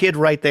 it's the kid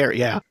right there.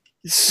 Yeah.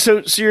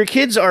 So your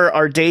kids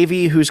are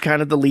Davy, who's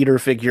kind of the leader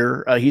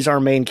figure. He's our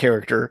main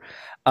character.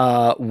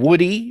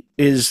 Woody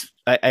is,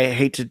 I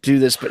hate to do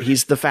this, but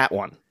he's the fat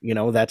one.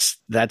 That's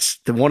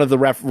the one of the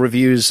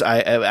reviews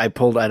I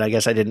pulled, and I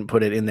guess I didn't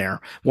put it in there.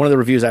 One of the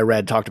reviews I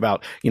read talked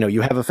about,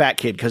 you have a fat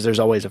kid because there's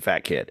always a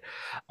fat kid.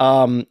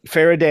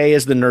 Faraday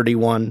is the nerdy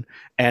one,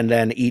 and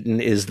then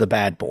Eaton is the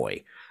bad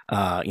boy.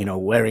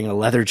 Wearing a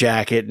leather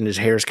jacket and his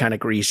hair's kind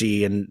of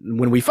greasy. And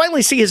when we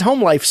finally see his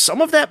home life,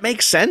 some of that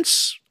makes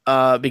sense.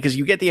 Because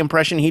you get the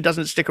impression he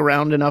doesn't stick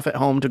around enough at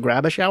home to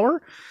grab a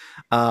shower.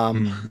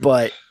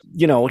 But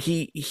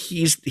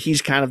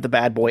he's kind of the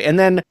bad boy. And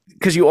then,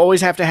 because you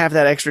always have to have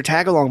that extra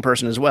tag along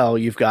person as well,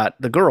 you've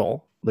got the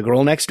girl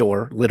next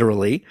door,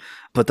 literally,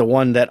 but the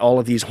one that all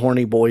of these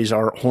horny boys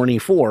are horny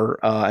for,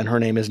 and her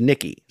name is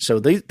Nikki. So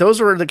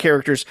those are the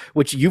characters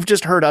which you've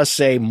just heard us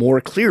say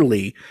more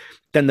clearly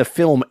than the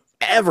film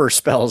ever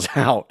spells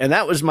out. And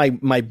that was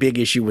my big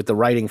issue with the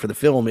writing for the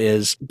film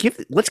is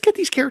let's get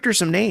these characters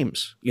some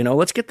names,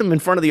 let's get them in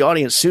front of the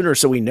audience sooner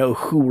so we know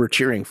who we're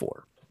cheering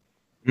for.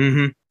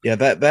 Mm-hmm. Yeah,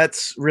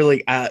 that's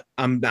really,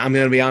 I'm going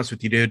to be honest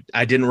with you, dude.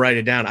 I didn't write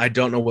it down. I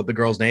don't know what the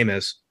girl's name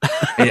is.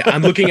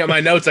 I'm looking at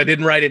my notes. I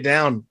didn't write it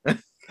down.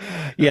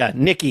 Yeah.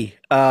 Nikki.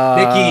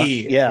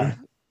 Nikki. Yeah.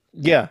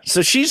 Yeah.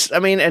 So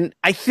and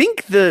I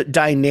think the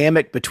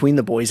dynamic between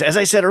the boys, as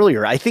I said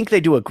earlier, I think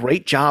they do a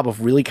great job of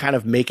really kind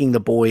of making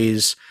the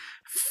boys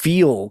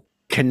feel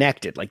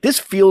connected. Like this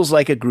feels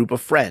like a group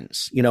of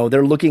friends.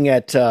 They're looking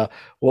at,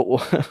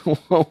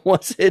 what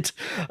was it?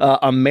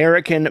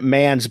 American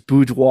Man's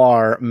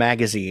Boudoir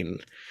magazine.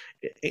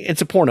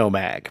 It's a porno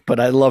mag, but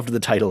I loved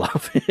the title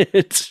of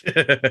it.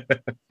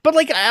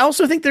 But I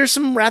also think there's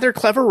some rather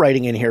clever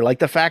writing in here. Like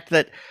the fact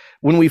that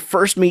when we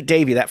first meet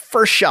Davy, that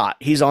first shot,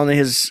 he's on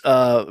his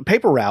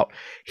paper route.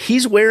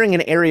 He's wearing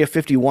an Area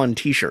 51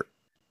 t-shirt.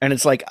 And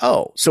it's like,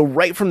 oh, so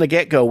right from the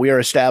get-go, we are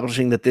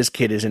establishing that this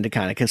kid is into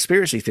kind of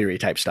conspiracy theory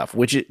type stuff,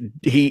 which it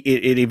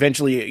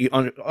eventually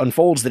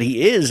unfolds that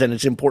he is, and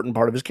it's an important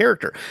part of his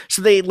character.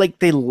 So they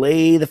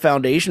lay the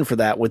foundation for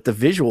that with the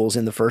visuals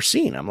in the first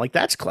scene. I'm like,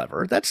 that's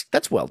clever.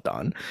 That's well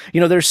done.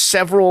 There's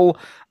several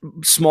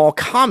small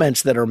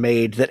comments that are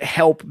made that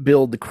help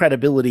build the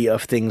credibility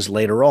of things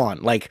later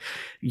on. Like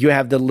you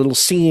have the little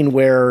scene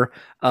where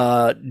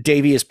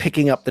Davy is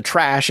picking up the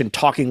trash and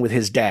talking with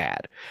his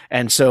dad.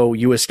 And so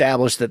you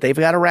establish that they've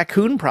got a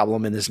raccoon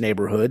problem in this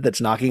neighborhood that's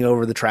knocking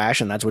over the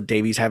trash, and that's what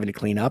Davy's having to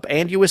clean up.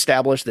 And you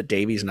establish that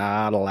Davy's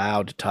not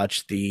allowed to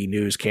touch the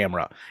news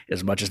camera.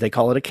 As much as they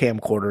call it a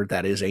camcorder,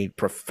 that is a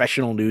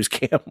professional news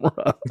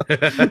camera,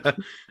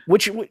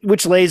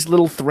 which lays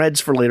little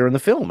threads for later in the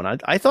film.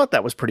 And I thought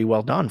that was pretty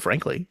well done,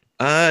 frankly.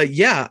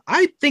 Yeah,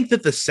 I think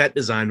that the set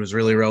design was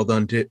really well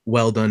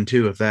done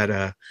too, if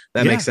that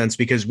makes sense,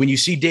 because when you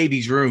see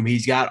Davy's room,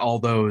 he's got all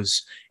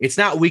those, it's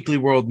not Weekly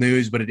World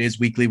News, but it is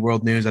Weekly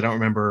World News. I don't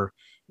remember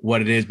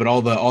what it is, but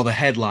all the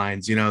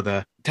headlines,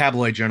 the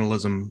tabloid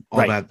journalism,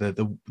 all that,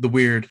 the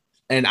weird.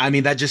 And I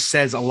mean, that just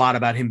says a lot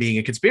about him being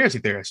a conspiracy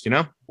theorist,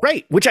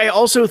 Right. Which I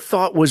also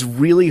thought was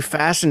really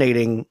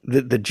fascinating,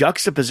 the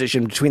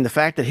juxtaposition between the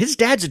fact that his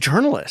dad's a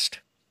journalist.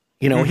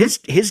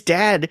 His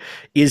dad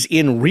is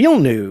in real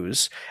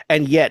news,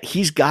 and yet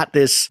he's got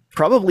this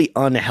probably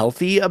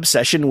unhealthy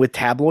obsession with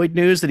tabloid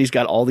news that he's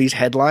got all these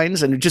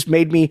headlines. And it just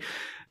made me,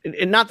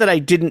 and not that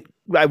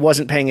I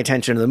wasn't paying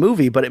attention to the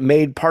movie, but it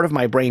made part of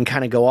my brain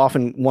kind of go off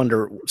and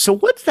wonder, so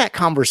what's that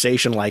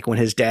conversation like when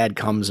his dad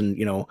comes and,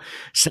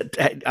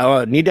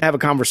 I need to have a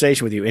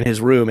conversation with you in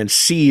his room and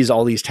sees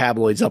all these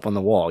tabloids up on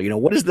the wall?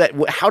 What is that?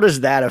 How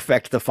does that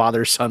affect the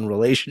father-son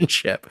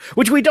relationship,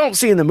 which we don't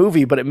see in the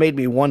movie, but it made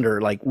me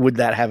wonder, would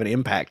that have an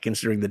impact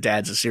considering the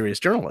dad's a serious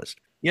journalist?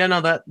 Yeah,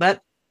 no,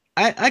 that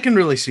I can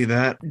really see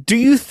that. Do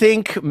you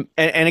think,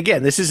 and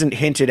again, this isn't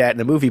hinted at in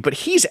the movie, but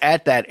he's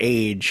at that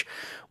age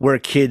where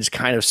kids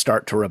kind of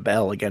start to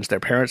rebel against their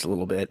parents a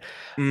little bit.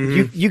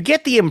 Mm-hmm. You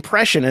get the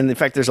impression, and in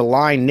fact, there's a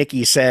line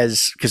Nikki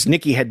says, because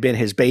Nikki had been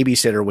his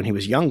babysitter when he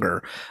was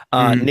younger.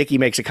 Nikki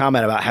makes a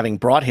comment about having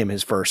brought him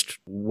his first,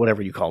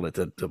 whatever you called it,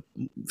 the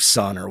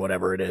son or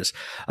whatever it is,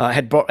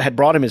 had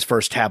brought him his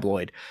first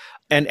tabloid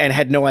and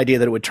had no idea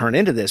that it would turn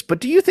into this. But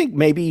do you think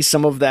maybe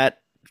some of that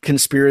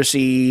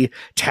conspiracy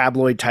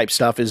tabloid type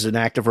stuff is an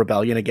act of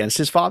rebellion against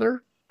his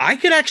father? I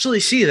could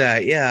actually see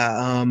that.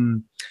 Yeah.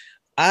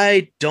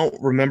 I don't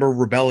remember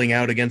rebelling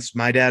out against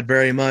my dad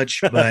very much,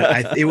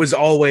 but it was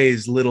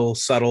always little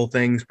subtle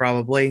things,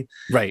 probably.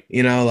 Right.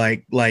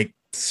 Like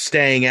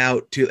staying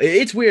out to.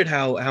 It's weird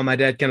how my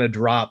dad kind of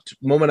dropped.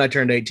 The moment I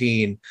turned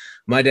 18,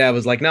 my dad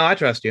was like, "No, I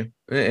trust you.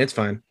 It's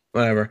fine.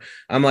 Whatever."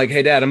 I'm like,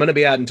 "Hey, Dad, I'm gonna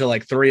be out until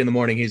like 3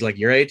 a.m. He's like,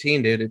 "You're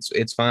 18, dude.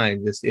 It's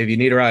fine. Just if you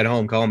need a ride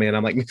home, call me." And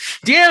I'm like,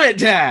 "Damn it,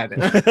 Dad!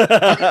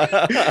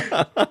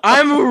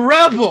 I'm a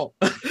rebel."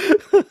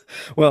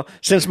 Well,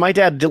 since my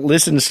dad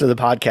listens to the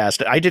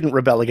podcast, I didn't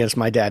rebel against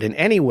my dad in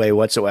any way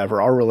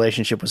whatsoever. Our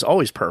relationship was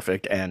always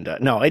perfect. And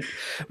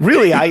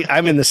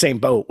I'm in the same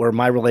boat where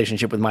my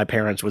relationship with my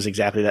parents was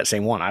exactly that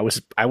same one. I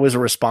was a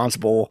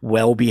responsible,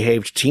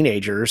 well-behaved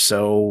teenager.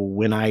 So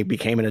when I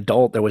became an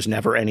adult, there was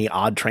never any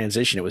odd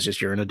transition. It was just,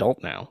 you're an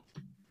adult now.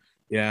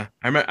 Yeah.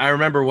 I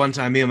remember one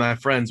time, me and my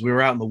friends, we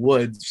were out in the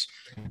woods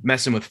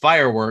messing with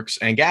fireworks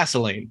and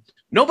gasoline.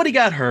 Nobody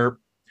got hurt.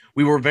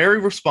 We were very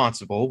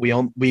responsible. We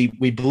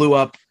blew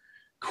up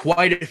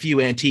quite a few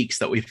antiques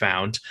that we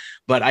found,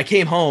 but I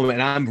came home and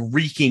I'm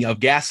reeking of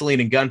gasoline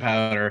and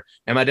gunpowder.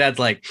 And my dad's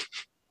like,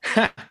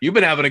 "You've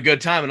been having a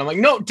good time." And I'm like,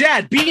 "No,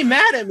 Dad, be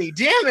mad at me.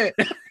 Damn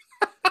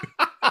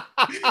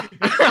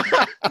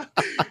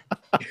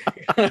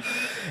it."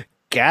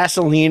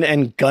 Gasoline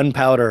and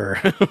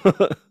gunpowder.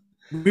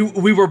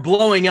 We were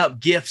blowing up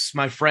gifts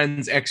my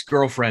friend's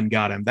ex-girlfriend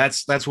got him.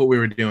 That's what we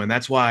were doing.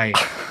 That's why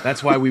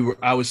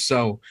I was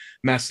so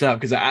messed up,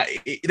 because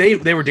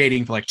they were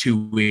dating for like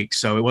 2 weeks,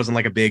 so it wasn't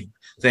like a big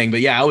thing.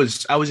 But yeah, I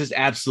was just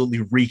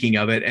absolutely reeking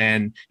of it.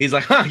 And he's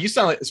like, "Huh, you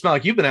smell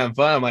like you've been having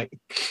fun." I'm like,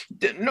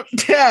 "No,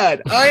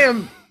 Dad, I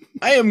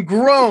am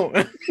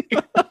grown."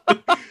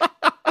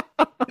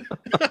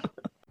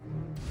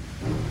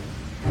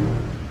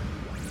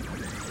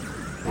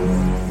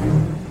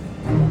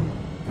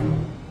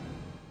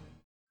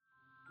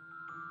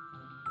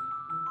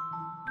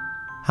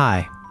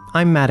 Hi,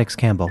 I'm Maddox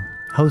Campbell,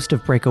 host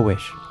of Break a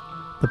Wish,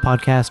 the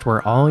podcast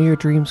where all your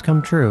dreams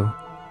come true,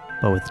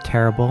 but with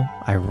terrible,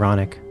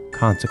 ironic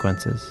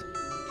consequences.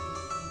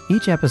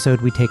 Each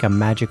episode we take a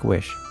magic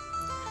wish.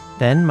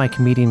 Then my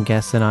comedian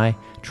guests and I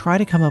try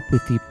to come up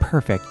with the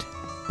perfect,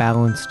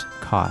 balanced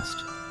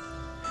cost.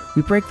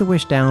 We break the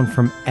wish down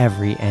from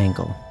every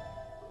angle.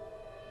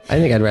 I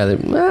think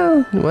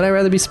would I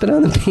rather be spit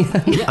on than pee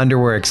on?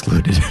 Underwear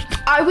excluded.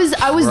 I was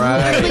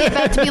literally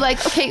about to be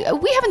like, okay,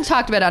 we haven't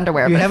talked about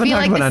underwear. You haven't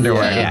talked about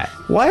underwear yet.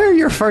 Why are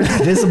your farts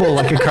visible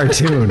like a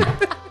cartoon?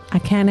 I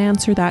can't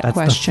answer that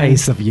question. That's the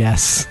face of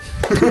yes.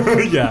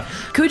 Yeah.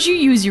 Could you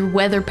use your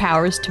weather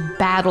powers to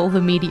battle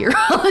the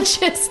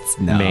meteorologists?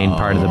 No. Main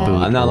part of the boot.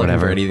 I'm not looking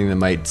whatever. for anything that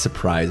might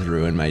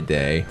ruin my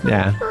day.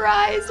 Yeah.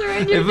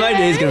 If my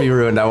day's going to be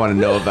ruined, I want to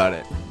know about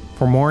it.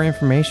 For more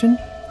information,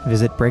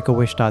 visit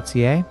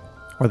breakawish.ca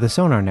or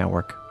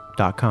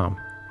thesonarnetwork.com.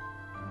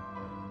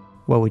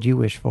 What would you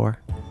wish for?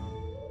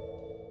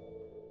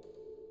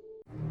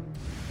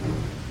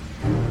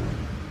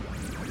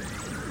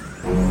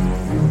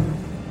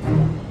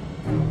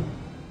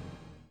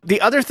 the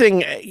other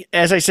thing,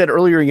 as I said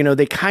earlier,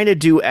 they kind of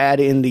do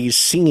add in these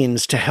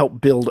scenes to help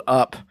build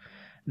up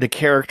the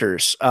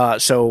characters.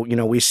 So,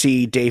 we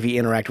see Davey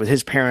interact with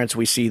his parents.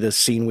 We see the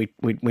scene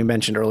we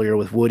mentioned earlier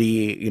with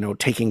Woody,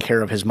 taking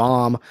care of his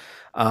mom.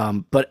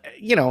 But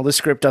the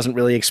script doesn't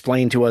really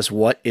explain to us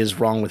what is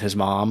wrong with his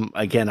mom.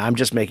 Again, I'm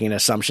just making an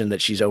assumption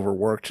that she's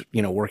overworked,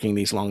 working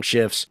these long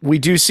shifts. We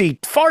do see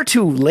far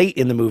too late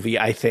in the movie,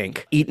 I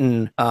think,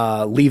 Eaton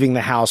leaving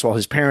the house while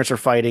his parents are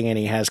fighting, and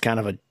he has kind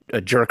of a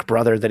jerk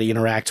brother that he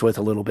interacts with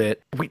a little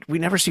bit. We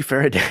never see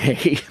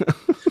Faraday.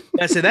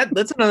 I said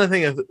that's another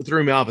thing that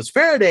threw me off. Is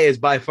Faraday is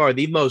by far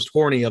the most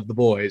horny of the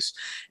boys,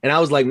 and I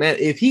was like, man,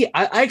 if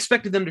I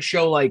expected them to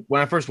show, like,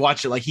 when I first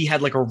watched it, like he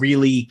had like a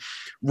really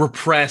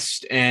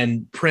repressed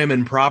and prim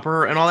and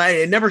proper and all that.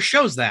 It never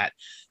shows that.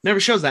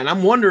 And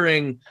I'm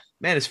wondering,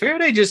 man, is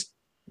Faraday just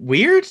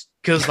weird?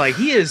 Because like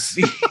he is.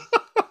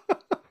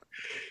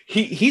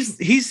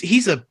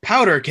 He's a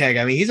powder keg.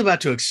 I mean, he's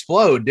about to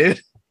explode,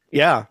 dude.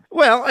 Yeah.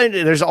 Well,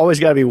 there's always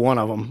got to be one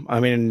of them. I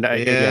mean,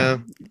 yeah.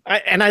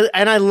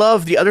 I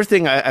love the other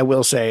thing I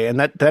will say, and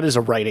that is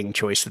a writing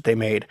choice that they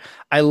made.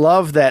 I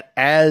love that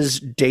as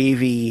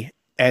Davey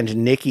and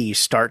Nikki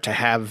start to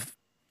have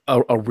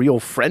a real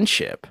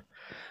friendship,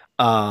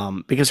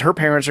 because her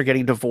parents are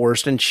getting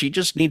divorced and she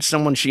just needs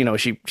someone.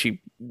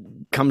 She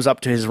comes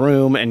up to his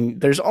room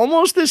and there's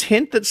almost this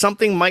hint that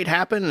something might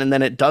happen, and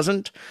then it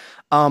doesn't.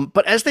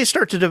 But as they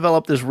start to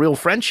develop this real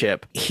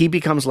friendship, he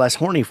becomes less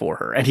horny for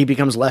her, and he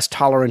becomes less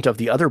tolerant of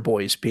the other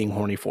boys being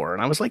horny for her.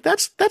 And I was like,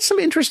 that's some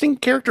interesting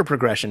character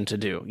progression to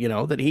do,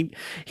 that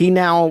he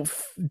now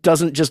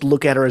doesn't just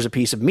look at her as a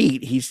piece of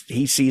meat.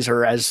 He sees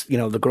her as,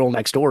 the girl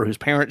next door whose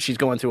parents she's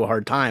going through a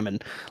hard time,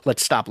 and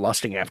let's stop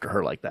lusting after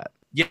her like that.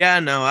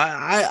 Yeah, no,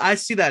 I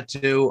see that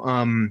too.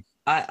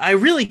 I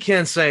really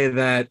can't say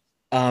that.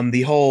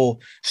 The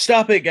whole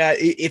stop it guy,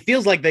 it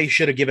feels like they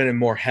should have given him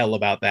more hell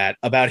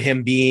about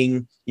him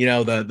being,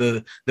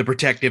 the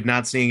protective,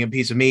 not seeing a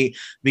piece of meat,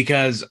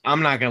 because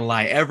I'm not going to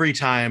lie. Every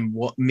time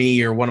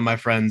me or one of my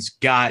friends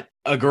got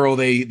a girl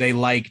they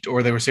liked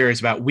or they were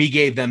serious about, we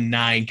gave them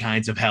 9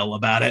 kinds of hell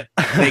about it.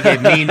 They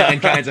gave me 9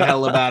 kinds of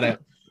hell about it.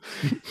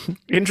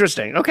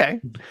 Interesting. Okay.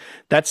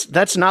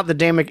 That's not the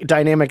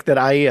dynamic that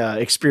I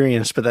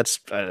experienced, but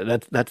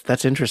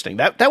that's interesting.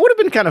 That would have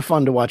been kind of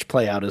fun to watch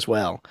play out as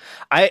well.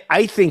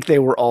 I think they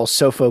were all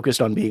so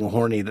focused on being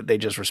horny that they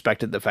just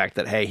respected the fact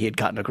that, hey, he had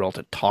gotten a girl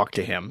to talk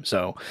to him.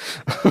 So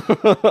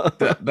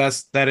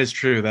that is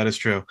true. That is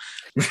true.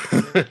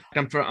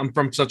 I'm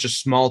from such a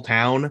small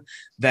town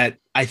that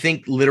I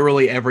think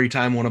literally every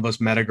time one of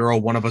us met a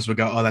girl, one of us would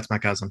go, "Oh, that's my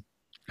cousin."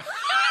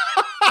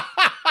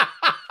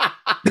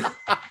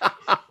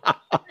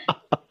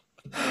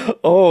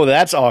 Oh,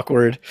 that's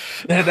awkward.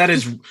 That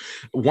is.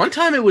 One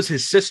time it was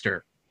his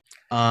sister.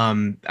 I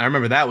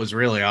remember that was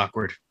really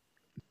awkward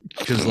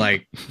because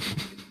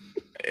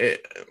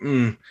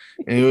it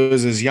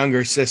was his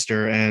younger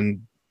sister,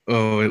 and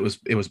it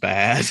was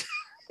bad.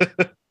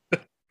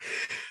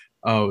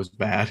 Oh, it was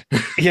bad.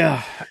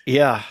 Yeah.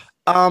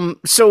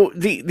 So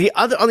the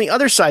other, on the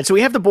other side, so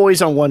we have the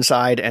boys on one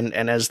side,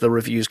 and as the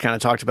reviews kind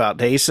of talked about,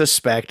 they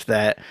suspect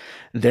that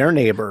their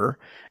neighbor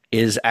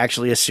is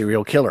actually a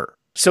serial killer.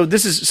 So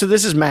this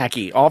is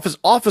Mackey,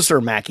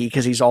 Officer Mackey,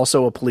 because he's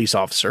also a police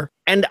officer.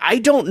 And I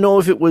don't know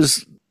if it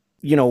was,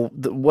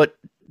 what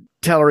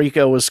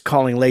Tallarico was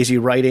calling lazy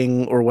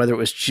writing, or whether it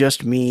was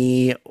just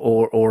me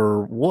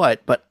or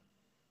what, but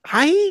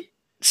I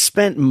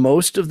spent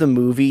most of the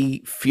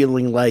movie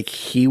feeling like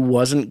he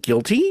wasn't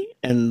guilty,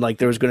 and like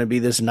there was going to be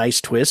this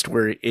nice twist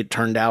where it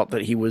turned out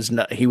that he was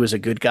a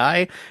good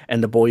guy,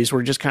 and the boys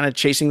were just kind of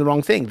chasing the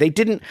wrong thing.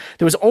 There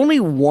was only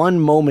one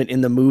moment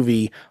in the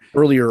movie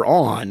earlier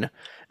on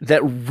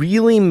that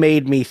really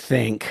made me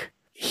think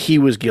he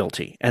was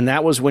guilty. And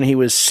that was when he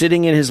was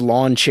sitting in his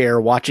lawn chair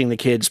watching the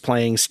kids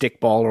playing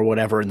stickball or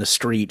whatever in the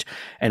street,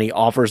 and he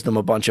offers them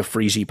a bunch of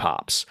Freezy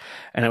Pops.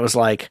 And it was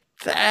like,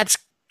 that's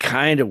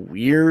kind of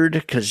weird,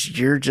 because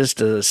you're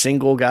just a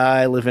single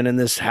guy living in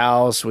this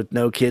house with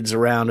no kids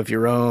around of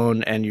your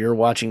own, and you're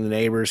watching the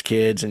neighbors'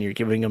 kids and you're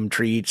giving them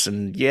treats.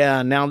 And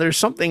yeah, now there's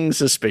something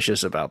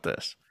suspicious about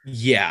this.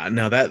 Yeah,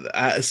 no,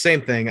 that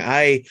same thing.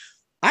 I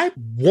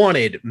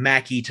wanted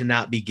Mackey to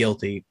not be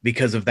guilty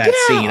because of that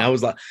scene. I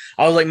was like,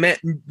 man,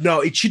 no,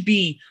 it should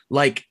be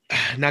like,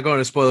 not going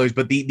into spoilers,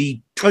 but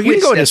the twist. You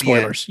can go into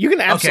spoilers. You can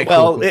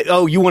absolutely. Okay,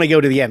 cool. You want to go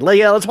to the end?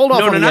 Yeah, let's hold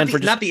off on the end for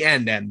just... not the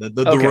end.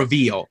 The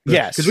reveal.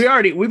 Yes, because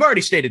we've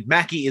already stated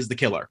Mackey is the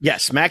killer.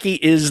 Yes, Mackey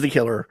is the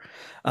killer,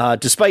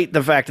 despite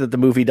the fact that the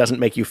movie doesn't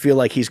make you feel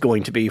like he's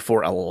going to be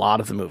for a lot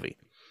of the movie.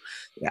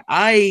 Yeah,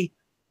 I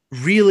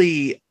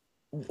really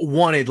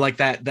wanted like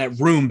that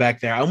room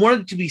back there. I wanted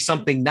it to be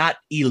something not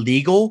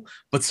illegal,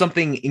 but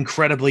something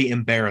incredibly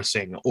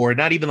embarrassing, or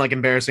not even like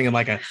embarrassing in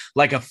like a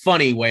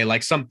funny way,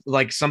 like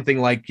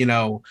something like,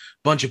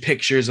 bunch of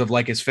pictures of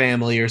like his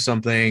family or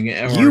something.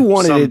 You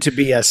wanted it to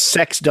be a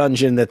sex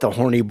dungeon that the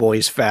horny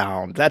boys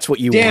found. That's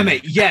what you Damn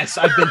wanted. It. Yes,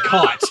 I've been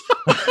caught.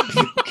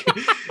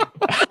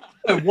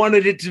 I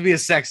wanted it to be a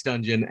sex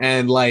dungeon,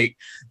 and like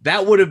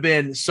That would have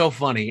been so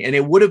funny, and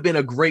it would have been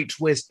a great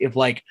twist if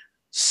like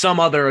some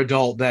other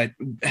adult that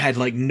had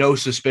like no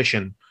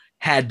suspicion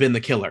had been the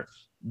killer.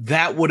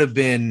 That would have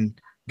been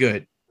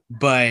good.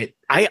 But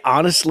I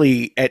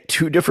honestly, at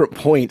two different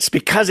points,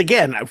 because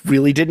again, I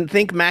really didn't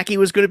think Mackie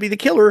was going to be the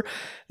killer.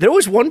 There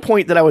was one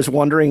point that I was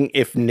wondering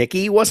if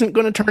Nikki wasn't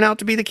going to turn out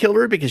to be the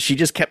killer because she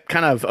just kept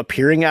kind of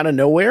appearing out of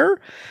nowhere.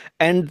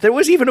 And there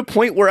was even a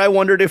point where I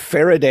wondered if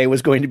Faraday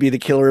was going to be the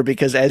killer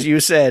because, as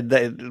you said,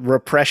 the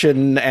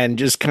repression and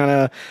just kind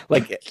of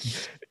like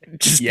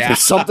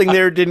something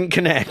there didn't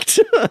connect.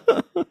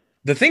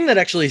 The thing that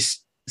actually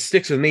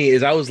sticks with me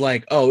is I was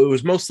like, oh, it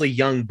was mostly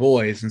young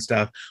boys and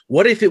stuff.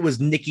 What if it was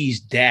Nikki's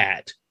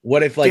dad?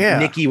 What if like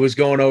Nikki was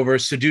going over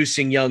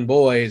seducing young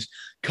boys,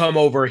 come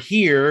over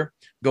here,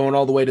 going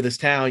all the way to this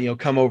town,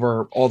 come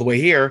over all the way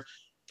here.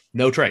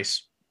 No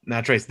trace,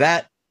 not trace.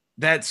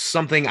 That's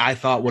something I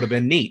thought would have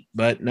been neat,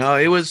 but no,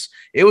 it was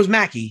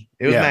Mackie.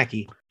 It was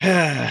Mackie.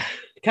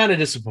 Kind of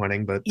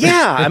disappointing, but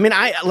yeah, I mean,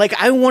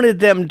 I wanted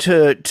them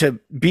to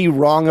be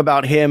wrong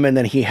about him, and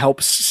then he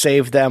helps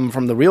save them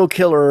from the real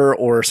killer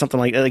or something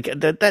like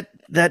that.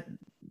 That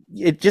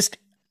it just,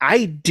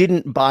 I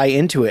didn't buy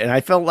into it, and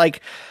I felt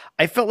like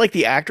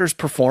the actor's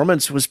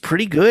performance was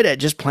pretty good at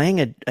just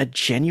playing a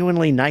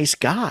genuinely nice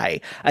guy.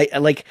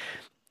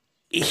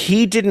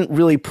 He didn't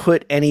really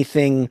put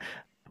anything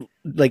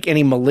like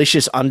any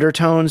malicious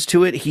undertones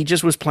to it. He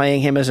just was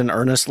playing him as an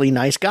earnestly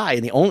nice guy.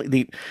 And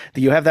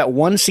you have that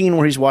one scene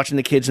where he's watching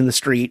the kids in the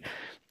street,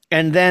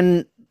 and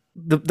then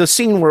the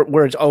scene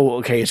where it's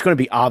it's going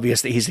to be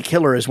obvious that he's the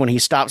killer is when he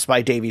stops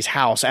by Davy's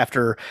house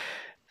after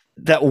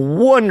that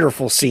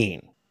wonderful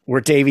scene where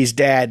Davy's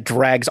dad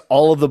drags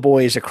all of the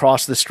boys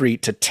across the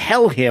street to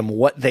tell him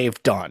what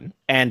they've done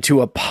and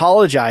to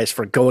apologize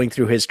for going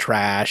through his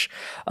trash.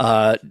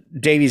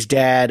 Davy's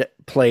dad,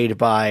 played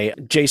by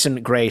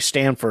Jason Gray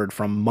Stanford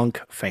from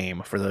Monk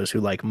fame, for those who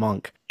like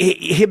Monk.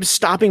 Him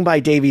stopping by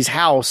Davy's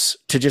house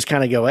to just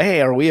kind of go,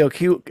 hey, are we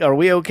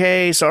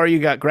okay? Sorry you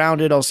got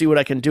grounded. I'll see what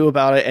I can do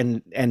about it.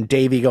 And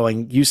Davy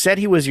going, you said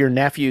he was your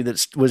nephew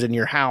that was in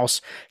your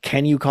house.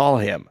 Can you call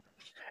him?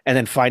 And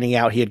then finding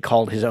out he had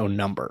called his own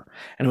number.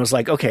 And it was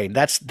like, okay,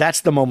 that's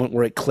the moment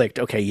where it clicked.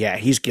 Okay, yeah,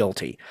 he's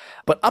guilty.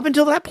 But up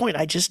until that point,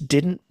 I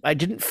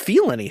didn't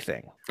feel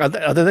anything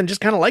other than just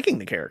kind of liking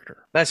the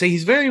character. I say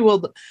he's very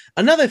well.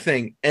 Another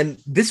thing,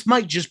 and this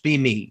might just be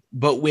me,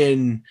 but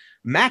when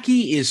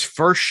Mackie is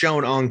first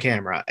shown on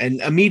camera,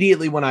 and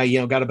immediately when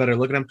I got a better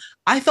look at him,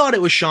 I thought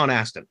it was Sean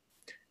Astin.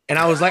 And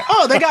I was like,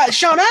 oh, they got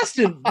Sean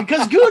Astin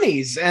because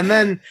Goonies. And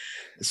then,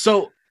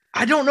 so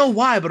I don't know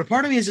why, but a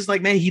part of me is just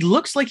like, man, he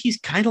looks like he's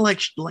kind of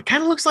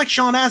looks like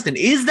Sean Astin.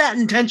 Is that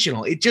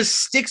intentional? It just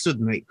sticks with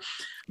me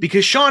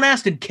because Sean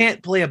Astin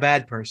can't play a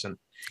bad person.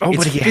 Oh, it's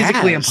but he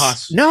physically has.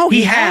 impossible. No,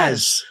 he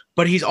has.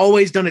 But he's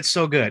always done it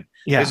so good.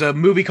 Yeah. There's a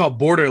movie called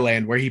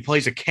Borderland where he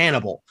plays a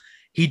cannibal.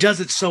 He does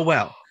it so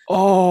well.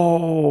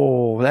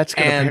 Oh, that's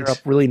going to pair up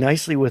really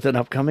nicely with an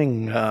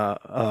upcoming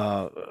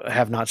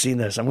have not seen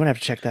this. I'm going to have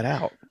to check that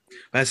out.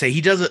 I say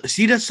he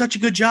does such a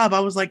good job. I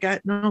was like,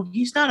 no,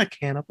 he's not a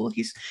cannibal.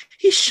 He's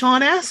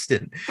Sean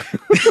Astin.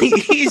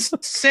 He's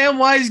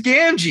Samwise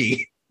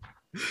Gamgee.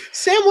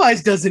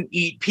 Samwise doesn't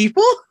eat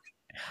people.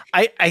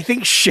 I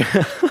think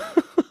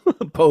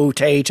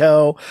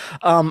potato.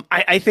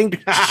 I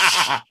think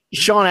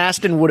Sean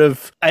Astin would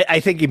have. I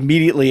think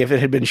immediately if it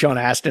had been Sean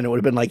Astin, it would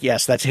have been like,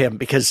 yes, that's him,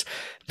 because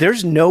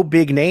there's no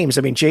big names.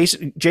 I mean,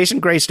 Jason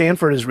Gray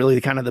Stanford is really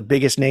kind of the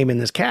biggest name in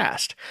this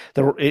cast.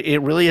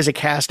 It really is a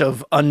cast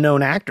of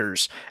unknown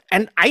actors,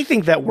 and I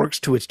think that works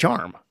to its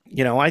charm.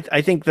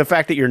 I think the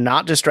fact that you're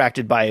not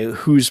distracted by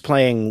who's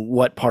playing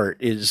what part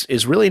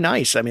is really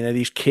nice. I mean,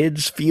 these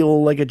kids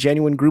feel like a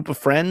genuine group of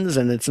friends,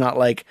 and it's not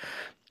like,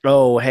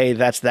 oh, hey,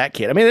 that's that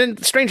kid. I mean,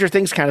 Stranger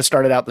Things kind of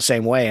started out the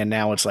same way, and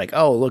now it's like,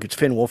 oh, look, it's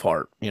Finn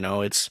Wolfhard.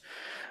 It's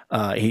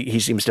he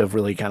seems to have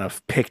really kind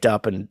of picked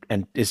up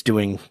and is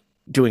doing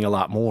a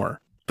lot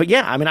more. But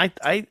yeah, I mean,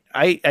 I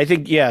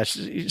think, yeah,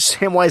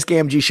 Samwise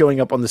Gamgee showing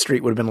up on the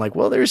street would have been like,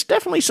 well, there's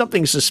definitely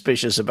something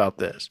suspicious about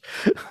this.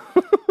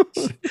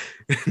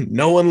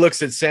 No one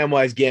looks at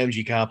Samwise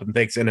Gamgee cop and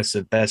thinks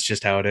innocent. That's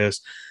just how it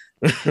is.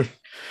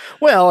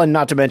 Well, and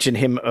not to mention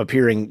him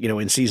appearing,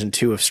 in season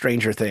 2 of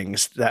Stranger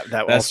Things, that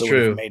That's also true.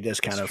 would have made this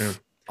kind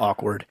of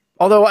awkward.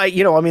 Although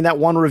that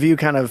one review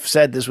kind of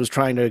said this was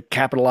trying to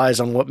capitalize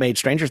on what made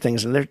Stranger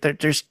Things, and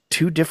there's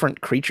two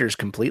different creatures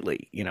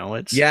completely.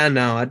 It's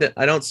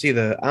I don't see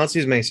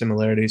as many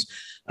similarities.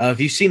 Have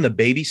you seen The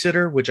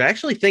Babysitter, which I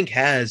actually think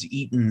has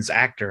Eaton's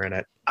actor in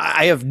it?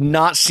 I have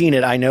not seen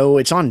it. I know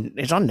it's on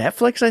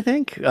Netflix, I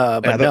think,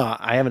 but no,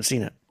 I haven't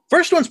seen it.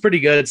 First one's pretty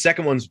good.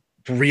 Second one's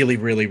really,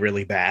 really,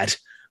 really bad.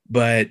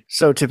 But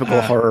so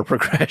typical horror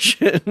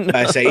progression.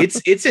 I say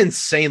it's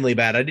insanely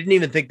bad. I didn't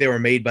even think they were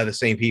made by the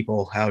same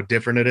people. How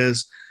different it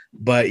is.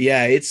 But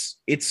yeah, it's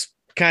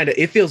kind of,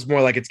 it feels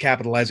more like it's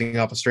capitalizing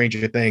off of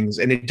Stranger Things,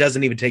 and it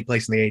doesn't even take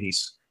place in the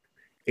 80s.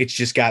 It's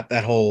just got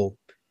that whole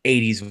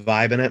 80s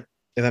vibe in it.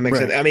 If that makes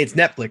Right. sense. I mean, it's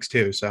Netflix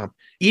too, so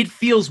it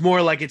feels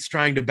more like it's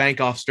trying to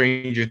bank off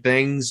Stranger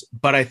Things,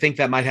 but I think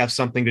that might have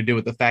something to do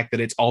with the fact that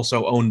it's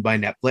also owned by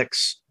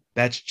Netflix.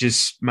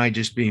 Might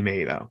just be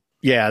me though.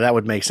 Yeah, that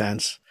would make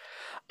sense.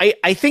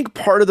 I think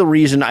part of the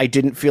reason I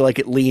didn't feel like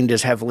it leaned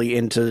as heavily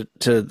into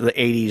the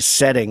 80s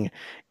setting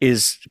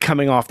is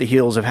coming off the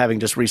heels of having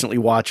just recently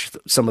watched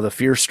some of the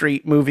Fear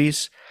Street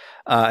movies.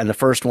 And the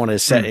first one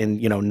is set in,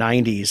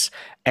 90s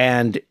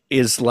and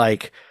is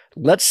like,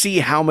 let's see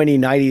how many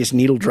 90s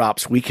needle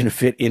drops we can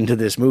fit into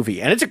this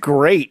movie. And it's a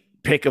great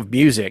pick of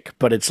music,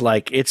 but it's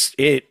like,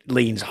 it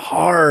leans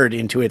hard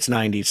into its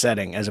 90s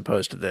setting as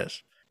opposed to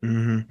this.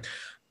 Mm-hmm.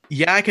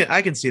 Yeah,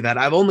 I can see that.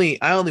 I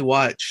only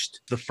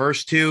watched the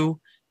first two,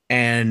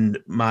 and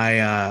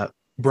my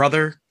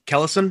brother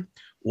Kellison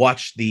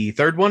watched the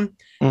third one,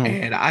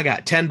 and I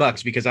got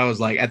 $10 because I was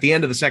like, at the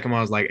end of the second one,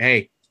 I was like,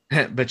 hey,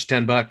 bet you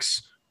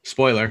 $10.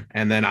 Spoiler,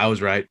 and then I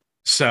was right.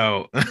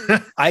 So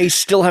I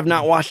still have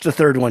not watched the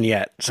third one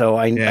yet. So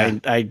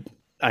I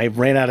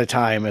ran out of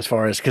time as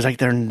far as because like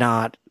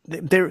they're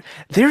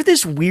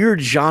this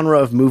weird genre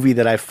of movie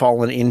that I've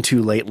fallen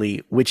into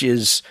lately, which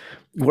is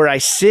where I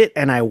sit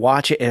and I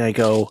watch it and I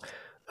go,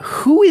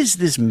 who is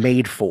this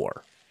made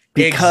for?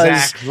 Because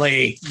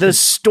exactly. The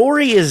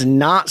story is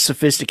not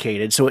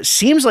sophisticated, so it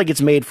seems like it's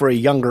made for a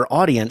younger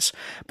audience,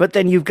 but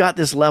then you've got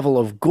this level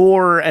of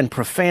gore and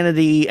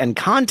profanity and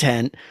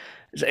content.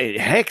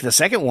 Heck, the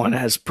second one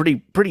has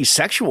pretty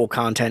sexual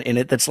content in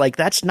it that's like,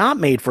 that's not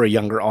made for a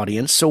younger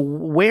audience. So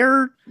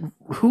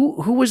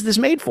who was this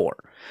made for?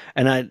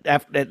 And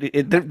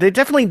they're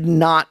definitely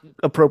not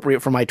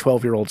appropriate for my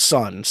 12-year-old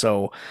son.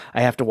 So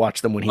I have to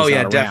watch them when he's not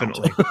around.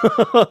 Definitely.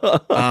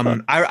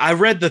 I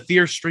read the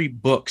Fear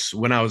Street books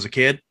when I was a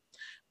kid.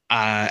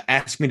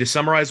 Asked me to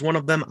summarize one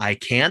of them. I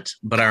can't,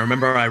 but I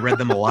remember I read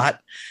them a lot.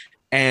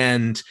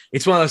 And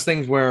it's one of those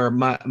things where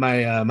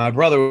my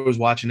brother was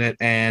watching it,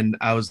 and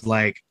I was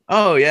like,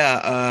 "Oh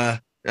yeah,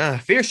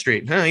 Fear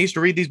Street. I used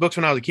to read these books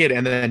when I was a kid."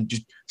 And then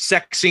just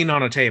sex scene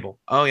on a table.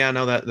 Oh yeah,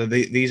 no,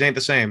 these ain't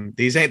the same.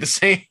 These ain't the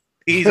same.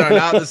 These are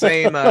not the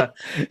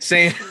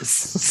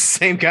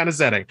same kind of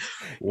setting.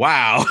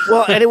 Wow.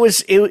 Well, and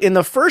in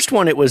the first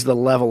one, it was the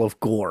level of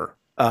gore.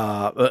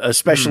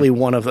 Especially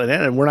one of the,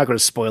 and we're not going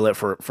to spoil it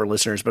for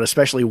listeners, but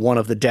especially one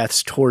of the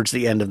deaths towards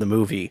the end of the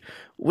movie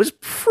was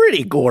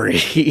pretty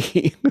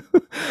gory.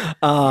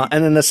 And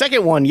then the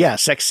second one,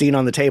 sex scene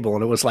on the table.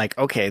 And it was like,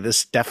 okay,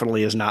 this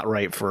definitely is not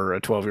right for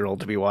a 12-year-old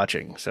to be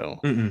watching. So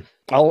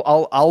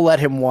I'll let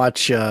him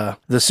watch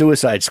The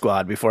Suicide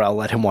Squad before I'll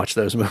let him watch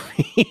those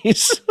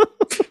movies.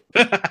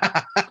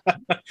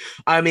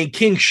 I mean,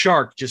 King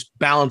Shark just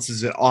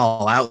balances it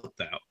all out,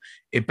 though.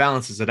 It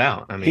balances it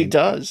out. I mean, he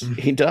does.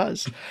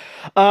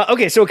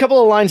 Okay, so a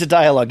couple of lines of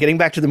dialogue. Getting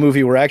back to the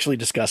movie we're actually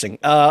discussing.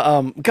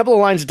 A couple of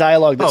lines of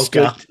dialogue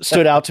that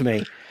stood out to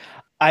me.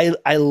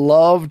 I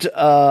loved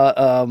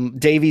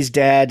Davy's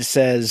dad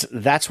says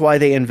that's why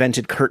they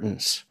invented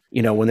curtains.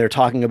 You know, when they're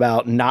talking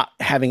about not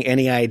having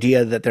any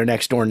idea that their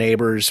next door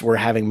neighbors were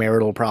having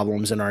marital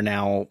problems and are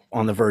now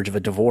on the verge of a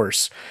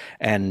divorce.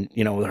 And,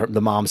 you know,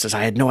 the mom says,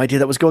 I had no idea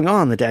that was going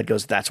on. The dad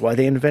goes, that's why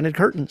they invented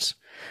curtains.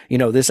 You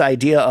know, this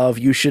idea of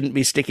you shouldn't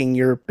be sticking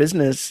your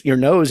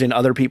nose in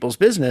other people's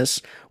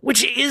business,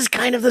 which is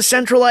kind of the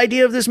central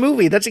idea of this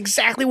movie. That's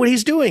exactly what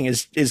he's doing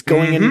is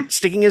going and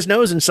sticking his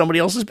nose in somebody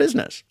else's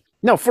business.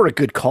 No, for a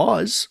good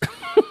cause.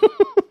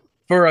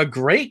 For a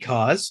great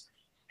cause.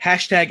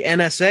 Hashtag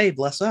NSA,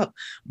 bless up.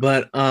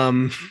 But,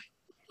 God.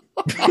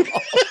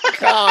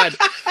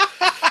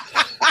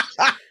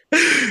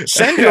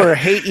 Send your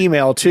hate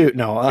email too.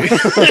 No.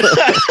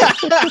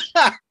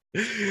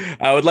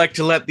 I would like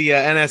to let the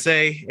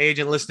NSA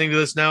agent listening to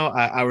this know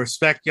I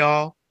respect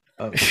y'all.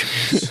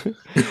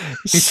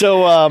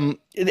 So, and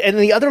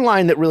the other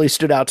line that really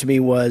stood out to me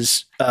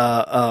was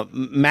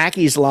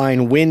Mackey's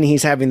line when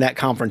he's having that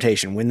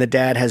confrontation, when the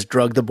dad has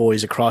drugged the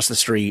boys across the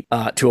street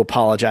to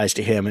apologize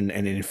to him and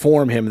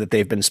inform him that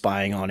they've been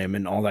spying on him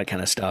and all that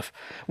kind of stuff.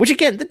 Which,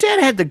 again, the dad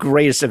had the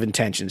greatest of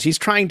intentions. He's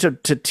trying to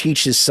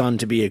teach his son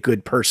to be a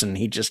good person.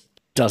 He just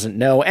doesn't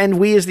know. And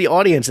we as the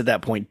audience at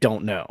that point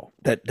don't know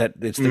that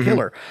it's the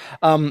killer.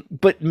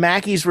 But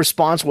Mackey's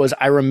response was,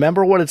 I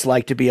remember what it's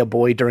like to be a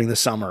boy during the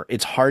summer.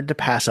 It's hard to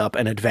pass up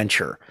an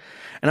adventure.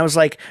 And I was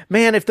like,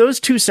 man, if those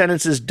two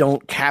sentences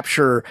don't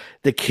capture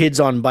the Kids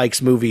on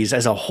Bikes movies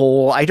as a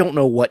whole, I don't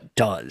know what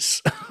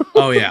does.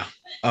 Oh, yeah.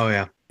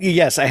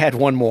 Yes, I had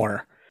one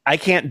more. I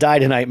can't die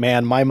tonight,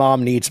 man. My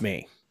mom needs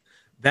me.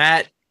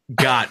 That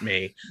got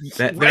me.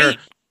 Right.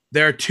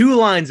 There are two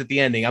lines at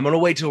the ending. I'm going to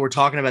wait till we're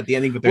talking about the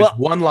ending, but there's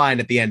one line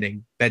at the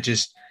ending that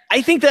just...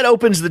 I think that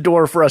opens the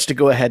door for us to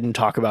go ahead and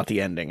talk about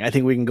the ending. I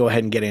think we can go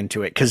ahead and get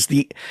into it because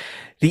the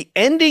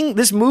ending,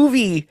 this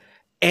movie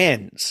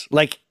ends.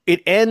 Like,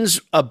 it ends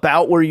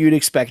about where you'd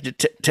expect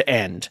it to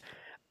end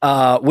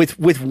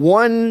with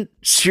one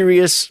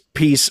serious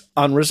piece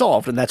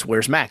unresolved, and that's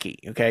where's Mackey.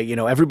 Okay, you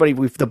know,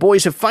 the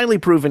boys have finally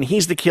proven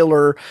he's the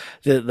killer.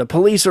 The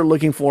police are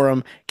looking for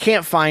him,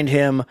 can't find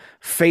him,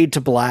 fade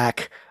to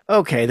black.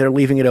 Okay, they're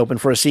leaving it open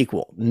for a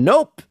sequel.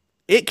 Nope,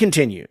 it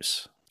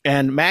continues.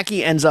 And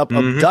Mackie ends up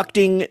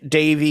abducting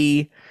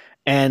Davy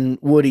and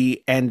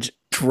Woody and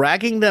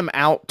dragging them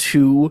out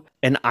to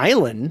an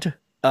island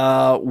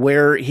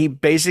where he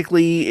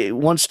basically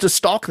wants to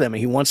stalk them.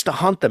 He wants to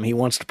hunt them. He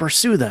wants to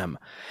pursue them.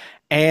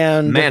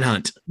 And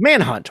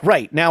Manhunt,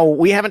 right. Now,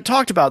 we haven't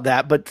talked about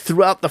that, but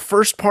throughout the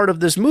first part of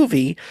this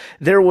movie,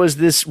 there was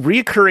this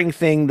reoccurring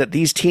thing that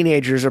these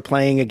teenagers are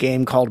playing a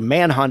game called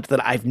Manhunt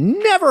that I've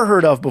never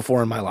heard of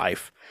before in my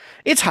life.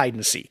 It's hide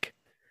and seek.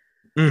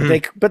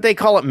 But they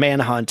call it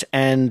Manhunt,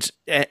 and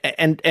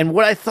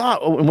what I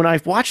thought when I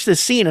watched this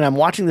scene and I'm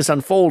watching this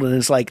unfold, and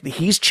it's like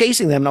he's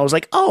chasing them, and I was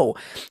like, oh,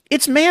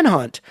 it's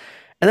Manhunt,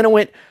 and then I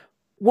went,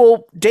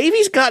 well,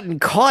 Davy's gotten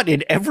caught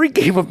in every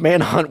game of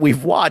Manhunt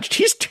we've watched.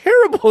 He's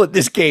terrible at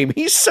this game.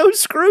 He's so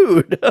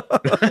screwed.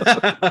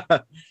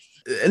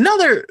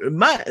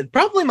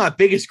 Probably my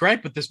biggest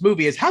gripe with this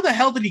movie is how the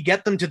hell did he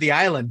get them to the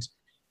island?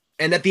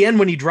 And at the end,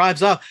 when he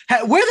drives off,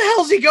 where the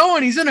hell is he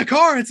going? He's in a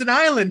car. It's an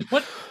island.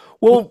 What?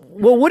 Well,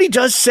 Woody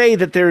does say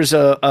that there's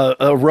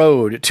a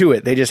road to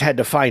it. They just had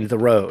to find the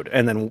road,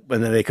 and then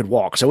they could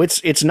walk. So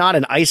it's not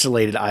an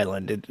isolated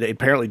island. It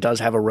apparently does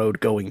have a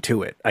road going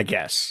to it, I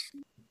guess.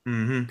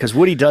 Because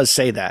Woody does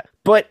say that.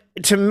 But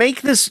to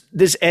make this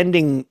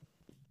ending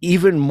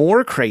even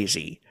more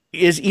crazy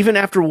is even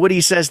after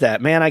Woody says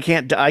that, man, I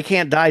can't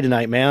die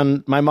tonight,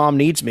 man. My mom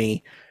needs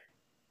me.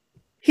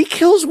 He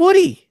kills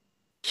Woody.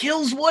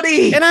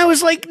 And I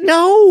was like,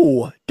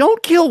 no,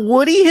 don't kill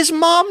Woody. His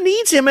mom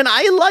needs him, and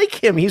I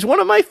like him. He's one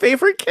of my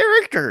favorite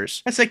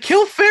characters. I said,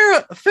 kill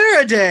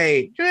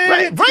Faraday.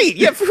 Right.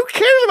 Yeah, who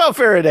cares about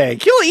Faraday?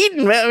 Kill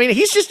Eaton, man. I mean,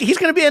 he's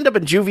going to end up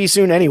in juvie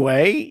soon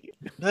anyway.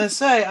 I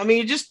say, I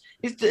mean,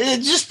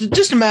 it's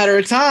just a matter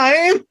of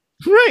time.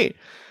 Right.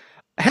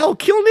 Hell,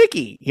 kill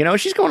Nikki. You know,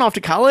 she's going off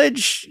to college.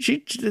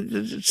 She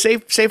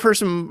save her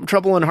some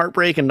trouble and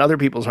heartbreak and other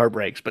people's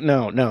heartbreaks. But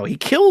no, he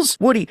kills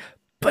Woody,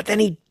 but then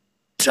he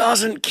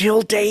doesn't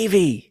kill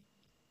Davy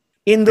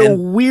in the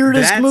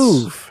weirdest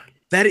move.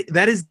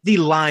 That is the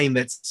line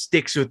that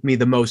sticks with me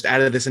the most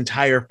out of this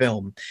entire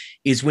film,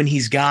 is when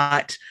he's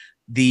got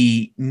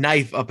the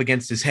knife up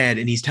against his head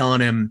and he's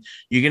telling him,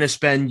 you're going to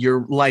spend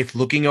your life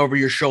looking over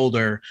your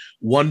shoulder,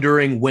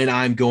 wondering when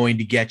I'm going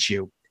to get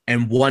you.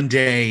 And one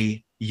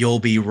day you'll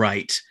be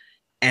right.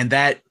 And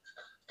that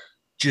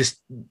just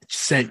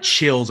sent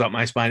chills up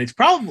my spine. It's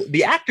probably,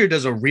 the actor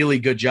does a really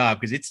good job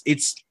because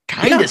it's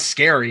kind of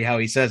scary how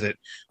he says it.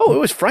 Oh, it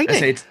was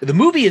frightening. The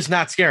movie is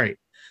not scary.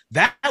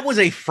 That was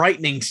a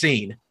frightening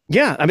scene.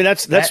 Yeah, I mean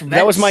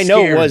that was my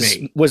note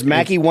was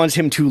Mackie wants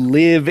him to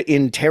live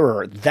in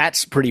terror.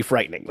 That's pretty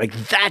frightening. Like,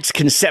 that's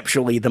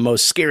conceptually the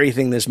most scary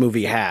thing this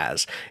movie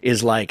has,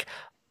 is like,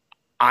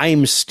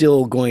 I'm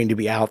still going to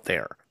be out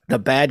there. The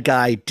bad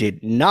guy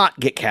did not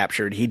get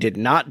captured. He did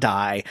not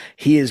die.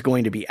 He is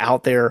going to be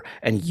out there,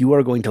 and you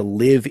are going to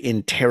live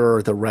in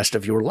terror the rest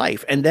of your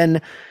life.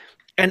 And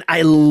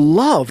I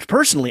loved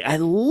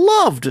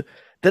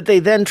that they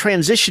then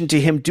transitioned to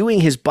him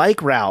doing his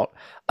bike route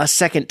a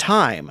second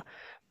time.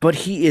 But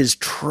he is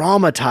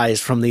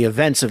traumatized from the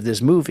events of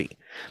this movie.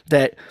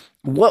 That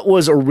what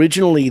was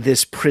originally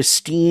this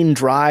pristine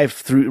ride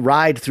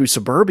through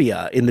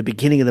suburbia in the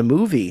beginning of the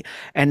movie,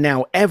 and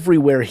now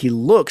everywhere he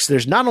looks,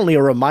 there's not only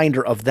a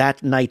reminder of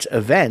that night's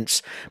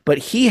events, but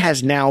he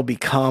has now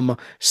become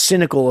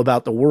cynical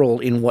about the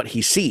world in what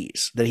he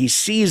sees. That he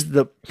sees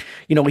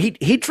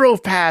he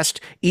drove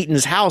past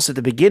Eaton's house at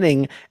the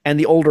beginning, and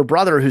the older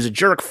brother, who's a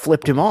jerk,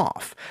 flipped him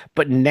off.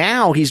 But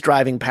now he's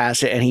driving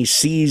past it and he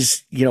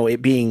sees,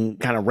 it being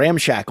kind of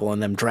ramshackle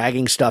and them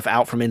dragging stuff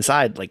out from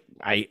inside. Like,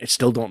 I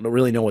still don't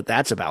really know what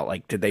that's about.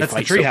 Like, did they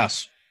fight? That's the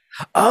treehouse.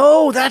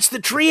 Oh, that's the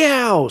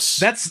treehouse.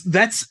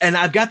 That's, and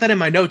I've got that in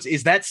my notes.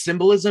 Is that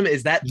symbolism?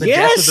 Is that the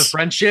death of the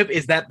friendship?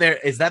 Is that their?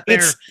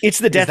 It's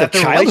the death of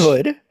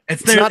childhood.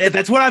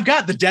 That's what I've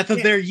got. The death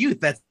of their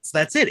youth.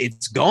 That's it.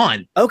 It's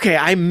gone. Okay,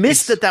 I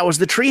missed that was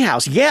the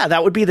treehouse. Yeah,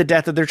 that would be the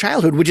death of their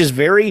childhood, which is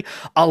very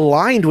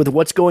aligned with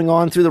what's going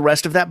on through the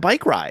rest of that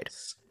bike ride.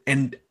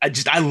 And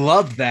I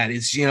love that.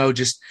 Is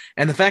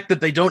and the fact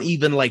that they don't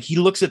even, like, he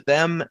looks at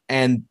them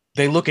and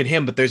they look at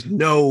him, but there's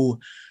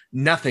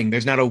nothing.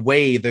 There's not a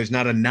wave. There's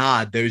not a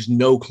nod. There's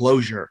no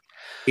closure.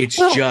 It's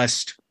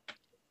just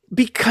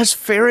because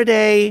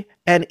Faraday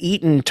and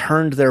Eaton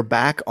turned their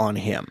back on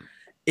him.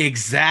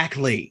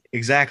 Exactly.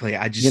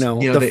 I just,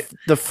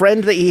 the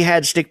friend that he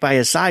had stick by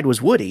his side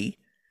was Woody,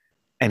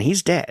 and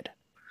he's dead.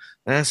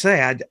 And I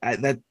say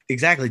that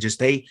exactly. Just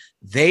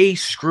they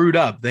screwed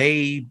up.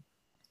 They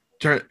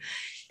turned,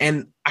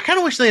 and I kind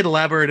of wish they had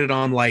elaborated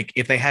on, like,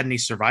 if they had any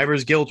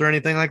survivor's guilt or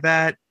anything like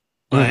that.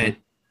 But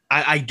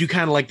I do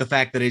kind of like the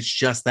fact that it's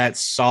just that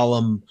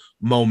solemn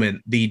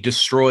moment, the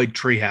destroyed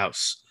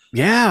treehouse.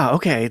 Yeah,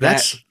 okay.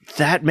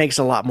 That makes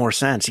a lot more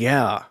sense.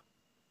 Yeah.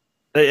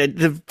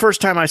 The first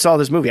time I saw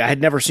this movie, I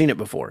had never seen it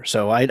before.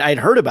 So I'd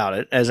heard about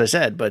it, as I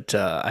said, but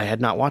I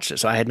had not watched it.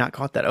 So I had not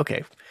caught that.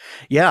 Okay.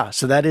 Yeah.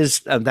 So that is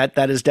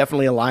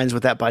definitely aligns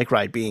with that bike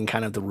ride being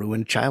kind of the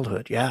ruined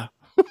childhood. Yeah.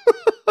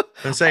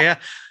 And say,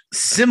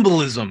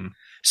 symbolism.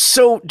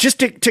 So just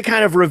to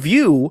kind of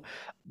review,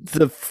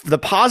 The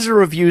positive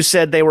reviews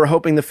said they were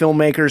hoping the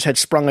filmmakers had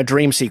sprung a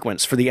dream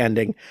sequence for the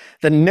ending.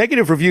 The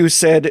negative reviews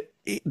said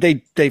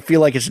they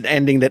feel like it's an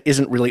ending that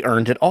isn't really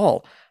earned at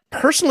all.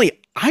 Personally,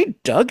 I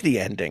dug the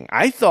ending.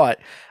 I thought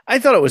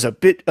it was a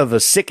bit of a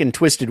sick and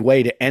twisted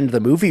way to end the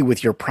movie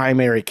with your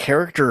primary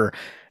character,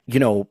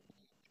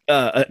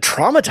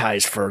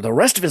 traumatized for the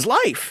rest of his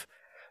life.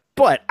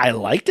 But I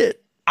liked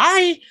it.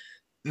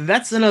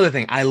 That's another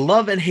thing. I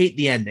love and hate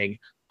the ending.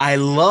 I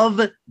love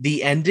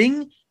the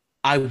ending.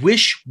 I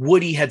wish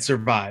Woody had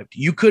survived.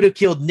 You could have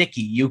killed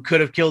Nicky. You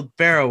could have killed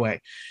Faraday.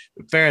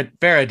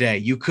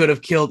 You could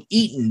have killed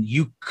Eaton.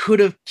 You could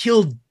have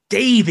killed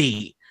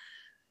Davy.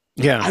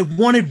 Yeah. I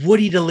wanted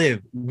Woody to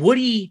live.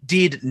 Woody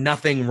did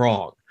nothing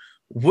wrong.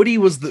 Woody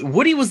was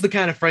the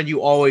kind of friend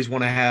you always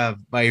want to have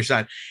by your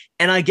side.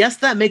 And I guess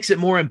that makes it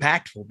more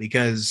impactful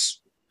because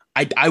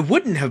I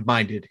wouldn't have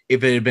minded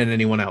if it had been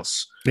anyone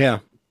else. Yeah.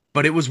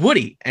 But it was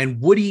Woody,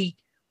 and Woody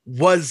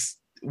was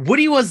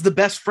the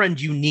best friend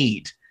you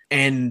need.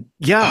 And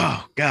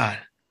yeah, oh God.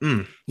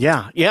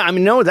 Yeah. I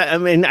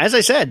mean, as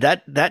I said,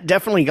 that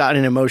definitely got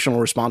an emotional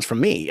response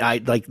from me.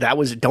 That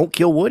was don't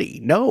kill Woody.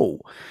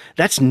 No,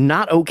 that's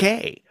not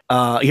okay.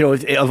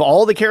 Of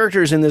all the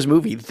characters in this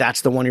movie,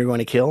 that's the one you're going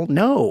to kill.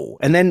 No.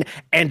 And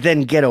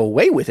then get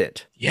away with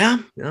it. Yeah.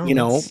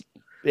 No,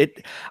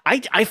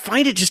 I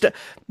find it just,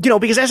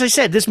 because as I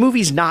said, this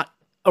movie's not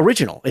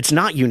original. It's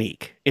not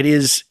unique. It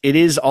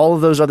is all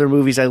of those other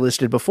movies I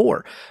listed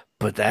before.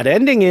 But that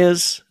ending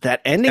is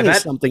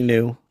something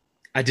new.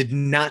 I did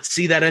not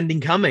see that ending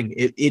coming.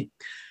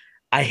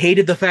 I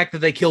hated the fact that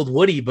they killed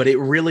Woody, but it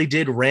really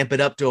did ramp it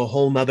up to a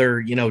whole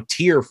nother,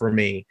 tier for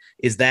me.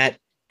 Is that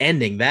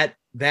ending that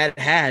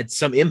had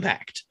some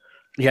impact?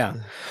 Yeah.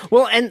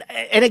 Well, and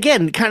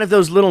again, kind of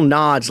those little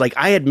nods. Like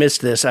I had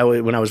missed this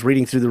when I was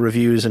reading through the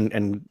reviews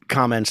and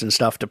comments and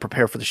stuff to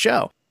prepare for the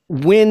show.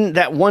 When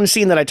that one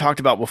scene that I talked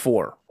about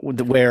before,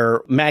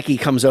 where Mackie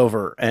comes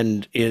over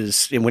and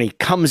when he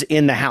comes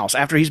in the house,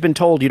 after he's been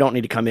told you don't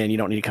need to come in,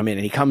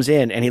 and he comes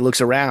in and he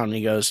looks around and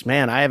he goes,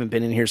 "Man, I haven't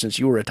been in here since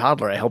you were a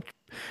toddler.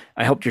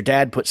 I helped your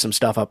dad put some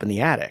stuff up in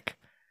the attic."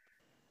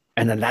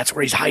 And then that's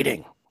where he's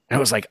hiding. And I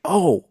was like,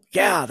 "Oh,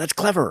 yeah, that's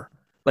clever."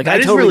 Like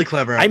that is really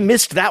clever. I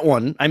missed that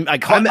one. I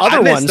caught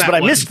other ones, but I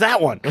missed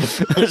that one.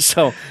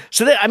 so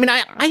that, I mean,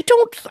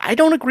 I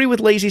don't agree with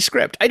lazy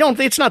script.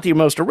 It's not the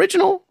most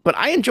original, but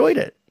I enjoyed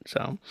it. So,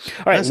 all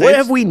right, what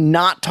have we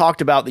not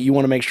talked about that you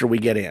want to make sure we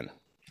get in?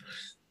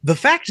 The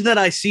fact that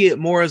I see it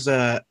more as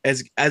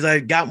I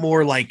got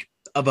more like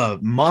of a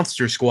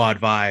Monster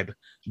Squad vibe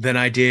than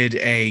I did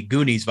a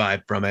Goonies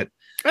vibe from it.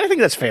 I think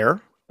that's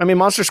fair. I mean,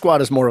 Monster Squad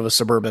is more of a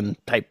suburban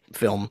type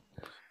film.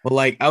 Well,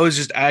 like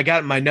I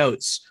got in my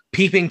notes.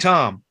 Peeping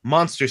Tom,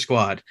 Monster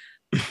Squad.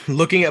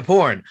 Looking at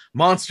porn,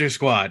 Monster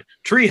Squad.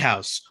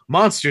 Treehouse,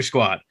 Monster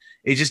Squad.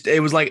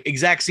 It was like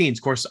exact scenes.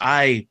 Of course,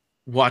 I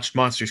watched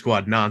Monster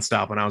Squad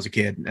nonstop when I was a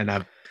kid, and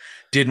I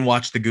didn't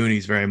watch the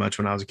Goonies very much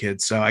when I was a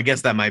kid. So I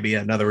guess that might be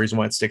another reason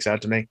why it sticks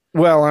out to me.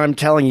 Well, I'm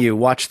telling you,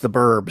 watch The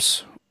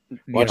Burbs.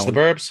 Watch The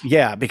Burbs?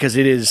 Yeah, because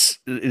it is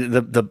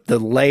the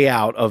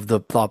layout of the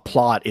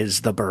plot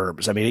is The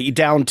Burbs. I mean,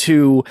 down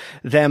to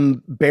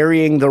them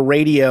burying the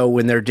radio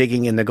when they're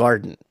digging in the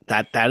garden.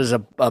 That is a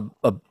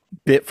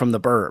bit from The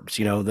Burbs.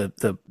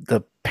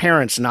 The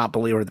parents not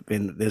believe, or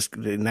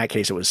in that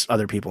case it was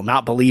other people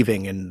not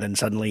believing, and then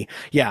suddenly,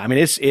 yeah. I mean,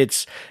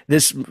 it's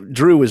this.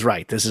 Drew was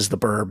right. This is The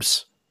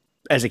Burbs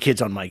as a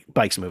Kids on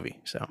Bikes movie.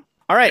 So.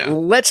 All right,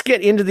 Let's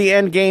get into the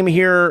end game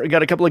here. We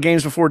got a couple of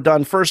games before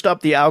done. First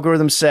up, the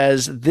algorithm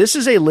says this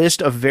is a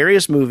list of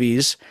various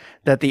movies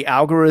that the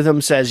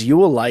algorithm says you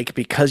will like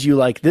because you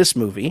like this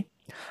movie.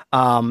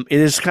 It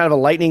is kind of a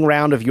lightning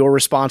round of your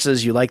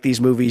responses. You like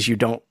these movies, you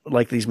don't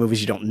like these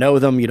movies, you don't know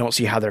them, you don't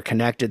see how they're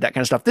connected, that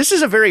kind of stuff. This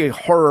is a very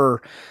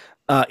horror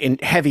in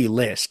heavy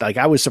list. Like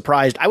I was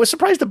surprised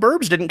The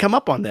Burbs didn't come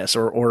up on this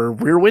or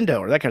Rear Window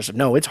or that kind of stuff.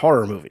 No, it's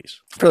horror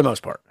movies for the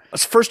most part.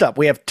 First up,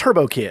 we have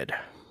Turbo Kid.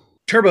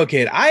 Turbo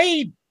Kid.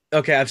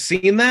 I've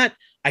seen that.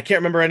 I can't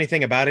remember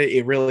anything about it.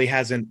 It really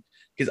hasn't,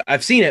 because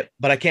I've seen it,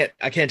 but I can't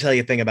tell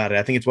you a thing about it.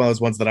 I think it's one of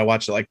those ones that I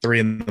watched at like 3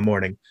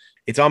 a.m.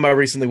 It's on my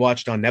recently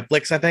watched on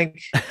Netflix, I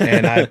think.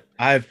 And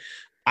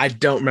I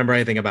don't remember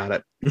anything about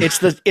it. It's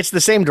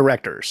the same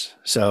directors.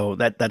 So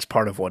that's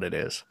part of what it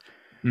is.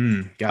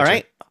 Gotcha. All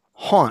right.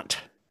 Haunt.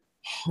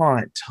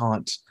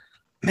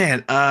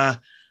 Man, I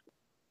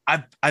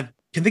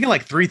can think of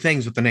like 3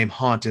 things with the name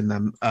Haunt in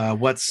them.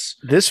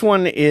 This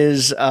one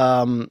is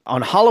on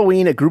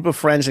Halloween, a group of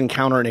friends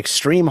encounter an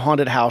extreme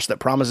haunted house that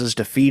promises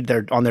to feed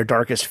on their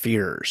darkest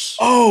fears.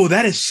 Oh,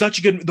 that is such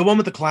a good, the one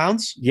with the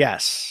clowns?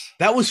 Yes.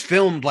 That was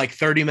filmed like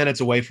 30 minutes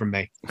away from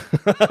me.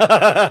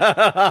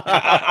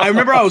 I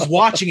remember I was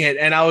watching it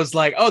and I was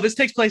like, oh, this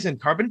takes place in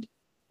Carbon.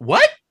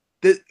 What?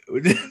 That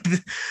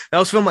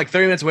was filmed like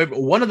 30 minutes away.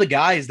 But one of the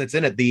guys that's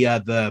in it,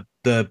 the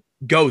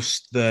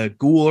ghost, the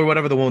ghoul or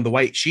whatever, the one with the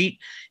white sheet,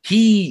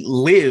 he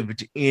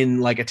lived in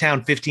like a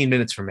town 15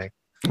 minutes from me.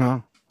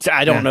 Oh,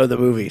 I don't know the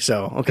movie,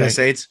 so okay. I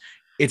say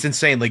it's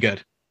insanely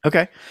good.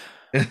 Okay.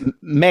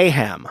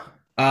 Mayhem.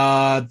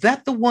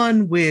 That the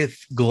one with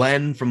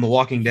Glenn from The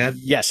Walking Dead?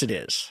 Yes, it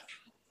is.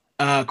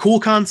 Cool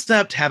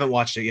concept. Haven't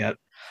watched it yet.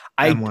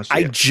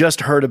 I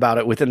just heard about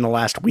it within the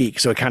last week,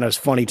 so it kind of is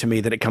funny to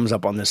me that it comes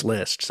up on this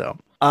list. So,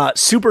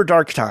 Super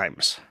Dark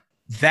Times.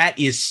 That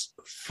is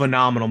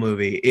phenomenal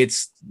movie.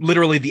 It's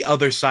literally the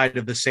other side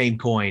of the same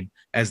coin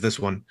as this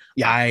one.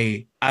 Yeah.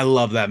 I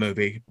love that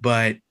movie,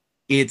 but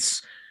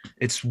it's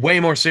way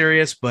more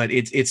serious, but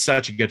it's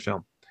such a good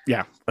film.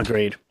 Yeah,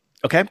 agreed.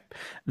 Okay.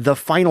 The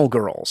Final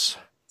Girls.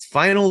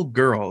 Final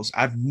Girls.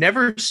 I've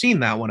never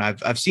seen that one.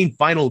 I've seen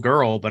Final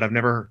Girl, but I've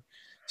never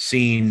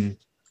seen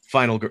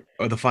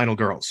The Final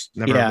Girls.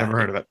 Never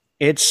heard of it.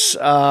 It's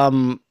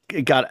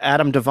it got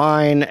Adam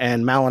Devine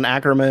and Malin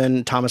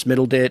Ackerman, Thomas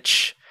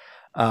Middleditch.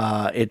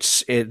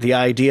 The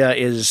idea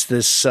is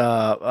this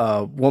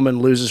woman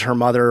loses her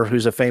mother,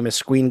 who's a famous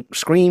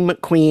scream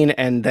queen,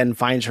 and then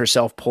finds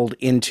herself pulled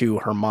into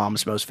her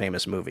mom's most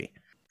famous movie.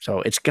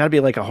 So it's got to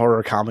be like a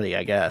horror comedy,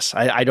 I guess.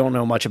 I don't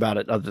know much about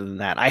it other than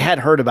that. I had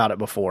heard about it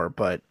before,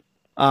 but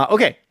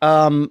okay.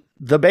 The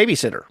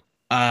Babysitter.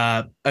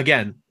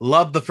 Again,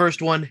 loved the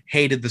first one,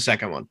 hated the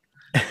second one.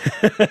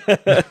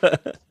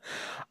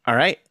 All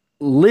right.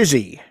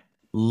 Lizzie.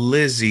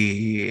 It's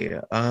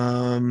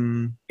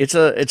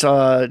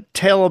a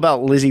tale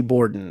about Lizzie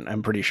Borden,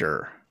 I'm pretty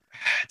sure.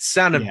 It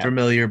sounded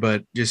familiar,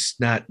 but just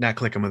not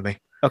clicking with me.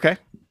 Okay.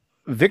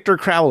 Victor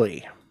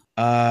Crowley.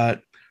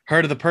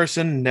 Heard of the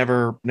person,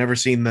 never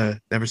seen the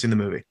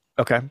movie.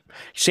 Okay.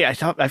 See, I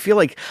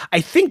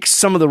think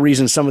some of the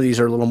reasons some of these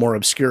are a little more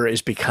obscure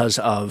is because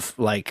of,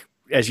 like,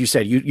 as you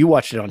said, you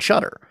watched it on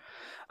Shudder.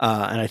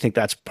 And I think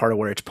that's part of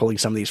where it's pulling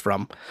some of these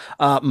from.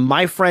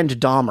 My Friend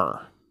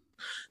Dahmer.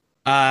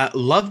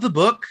 Love the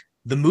book.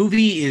 The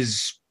movie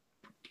is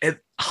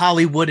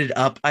Hollywooded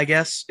up, I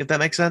guess, if that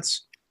makes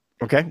sense.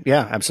 Okay.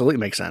 Yeah, absolutely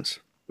makes sense.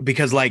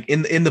 Because like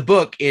in the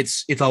book,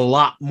 it's a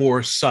lot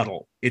more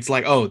subtle. It's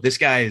like, oh, this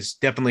guy's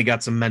definitely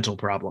got some mental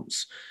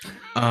problems.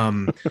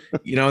 In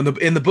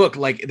the book,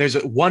 like there's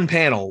one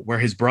panel where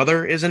his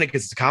brother is in it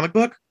because it's a comic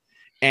book.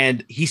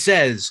 And he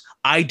says,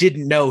 I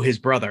didn't know his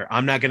brother.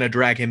 I'm not going to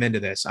drag him into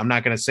this. I'm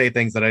not going to say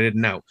things that I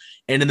didn't know.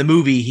 And in the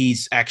movie,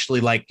 he's actually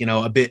like,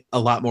 a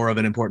lot more of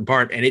an important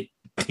part. And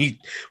he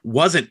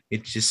wasn't.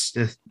 It's just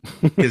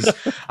because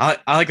I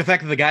like the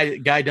fact that the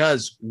guy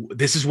does.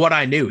 This is what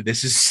I knew.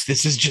 This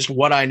is just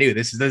what I knew.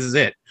 This is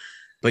it.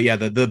 But yeah,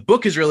 the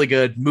book is really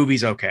good.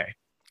 Movie's okay.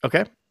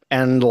 Okay.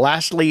 And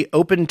lastly,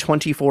 Open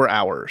 24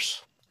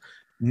 Hours.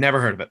 Never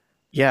heard of it.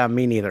 Yeah,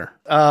 me neither.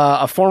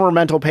 A former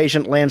mental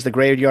patient lands the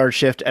graveyard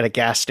shift at a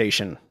gas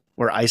station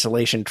where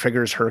isolation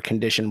triggers her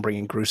condition,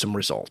 bringing gruesome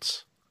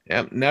results.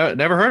 Yeah,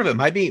 never heard of it.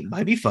 Might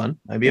be fun.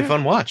 Might be a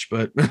fun watch,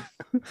 but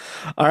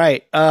all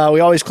right.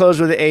 We always close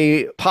with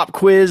a pop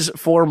quiz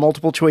for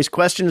multiple choice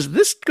questions.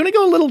 This is going to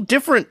go a little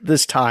different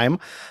this time.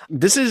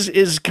 This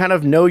is kind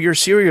of know your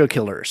serial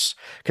killers,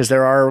 because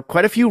there are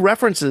quite a few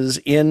references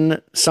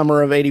in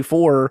Summer of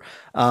 '84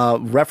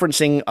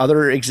 referencing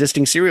other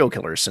existing serial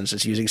killers, since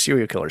it's using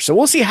serial killers. So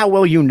we'll see how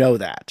well you know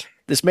that.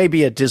 This may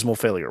be a dismal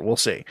failure. We'll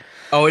see.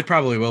 Oh, it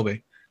probably will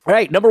be. All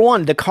right, number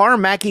one, the car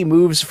Mackie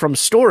moves from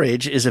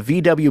storage is a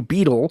VW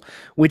Beetle,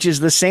 which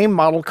is the same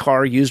model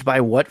car used by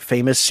what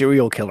famous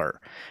serial killer?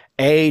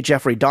 A,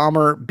 Jeffrey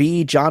Dahmer,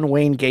 B, John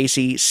Wayne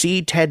Gacy,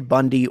 C, Ted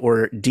Bundy,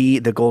 or D,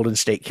 the Golden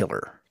State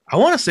Killer? I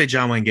want to say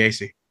John Wayne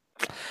Gacy.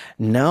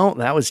 No,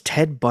 that was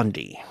Ted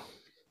Bundy.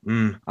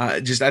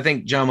 I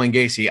think John Wayne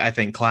Gacy, I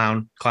think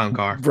clown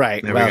car.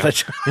 Right. There we go.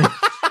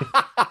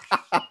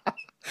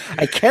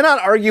 I cannot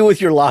argue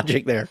with your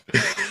logic there.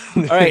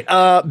 All right.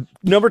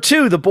 Number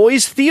two, the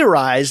boys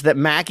theorize that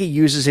Mackie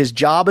uses his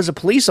job as a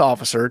police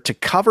officer to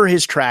cover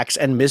his tracks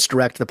and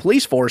misdirect the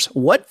police force.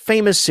 What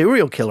famous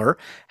serial killer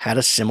had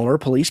a similar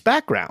police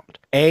background?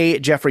 A,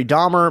 Jeffrey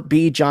Dahmer,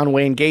 B, John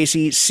Wayne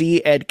Gacy,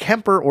 C, Ed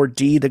Kemper, or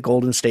D, the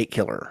Golden State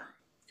Killer?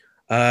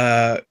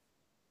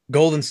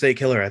 Golden State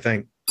Killer, I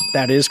think.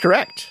 That is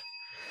correct.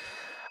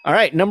 All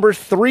right, number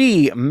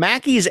three,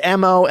 Mackie's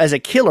MO as a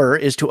killer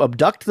is to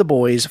abduct the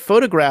boys,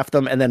 photograph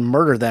them, and then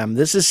murder them.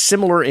 This is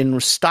similar in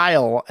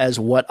style as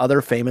what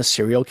other famous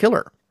serial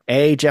killer?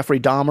 A,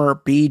 Jeffrey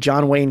Dahmer, B,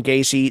 John Wayne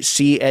Gacy,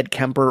 C, Ed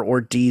Kemper, or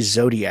D,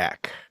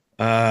 Zodiac?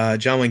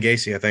 John Wayne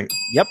Gacy, I think.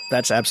 Yep,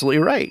 that's absolutely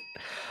right.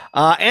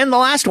 And the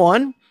last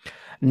one,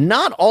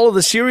 not all of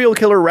the serial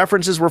killer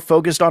references were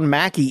focused on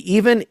Mackie.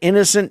 Even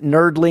innocent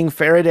nerdling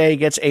Faraday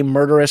gets a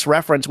murderous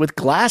reference with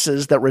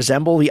glasses that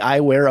resemble the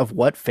eyewear of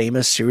what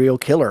famous serial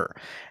killer?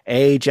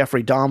 A,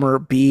 Jeffrey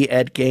Dahmer, B,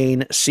 Ed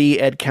Gein, C,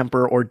 Ed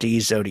Kemper, or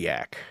D,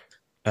 Zodiac?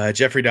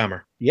 Jeffrey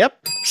Dahmer.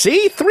 Yep.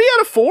 See, 3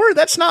 out of 4.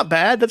 That's not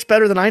bad. That's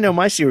better than I know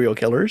my serial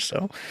killers.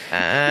 So,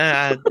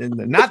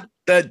 not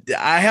that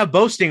I have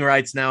boasting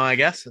rights now, I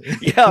guess.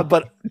 Yeah,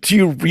 but do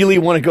you really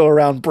want to go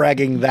around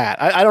bragging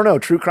that? I don't know.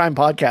 True crime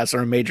podcasts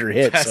are a major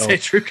hit. That's a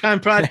true crime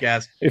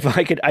podcast. If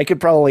I could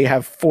probably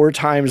have 4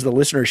 times the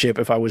listenership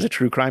if I was a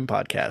true crime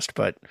podcast.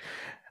 But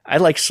I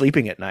like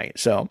sleeping at night.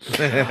 So.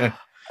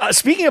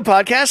 Speaking of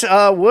podcasts,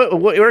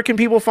 where can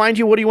people find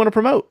you? What do you want to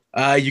promote?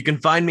 You can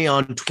find me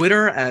on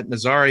Twitter at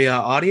Nazaria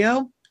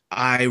Audio.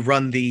 I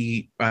run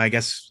edit.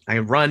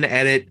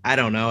 I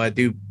don't know. I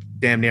do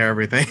damn near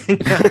everything for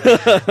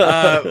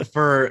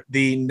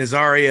the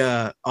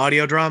Nazaria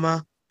audio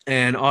drama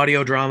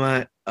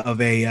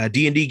of a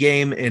D&D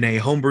game in a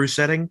homebrew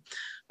setting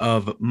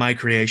of my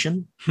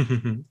creation.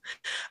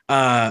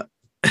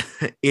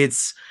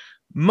 It's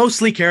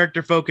mostly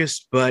character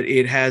focused, but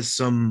it has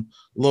some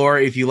lore.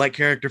 If you like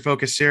character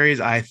focused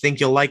series, I think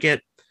you'll like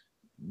it.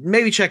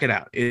 Maybe check it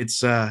out.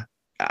 It's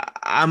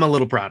I'm a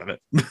little proud of it.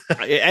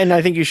 And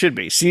I think you should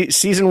be.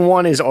 Season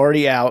 1 is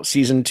already out.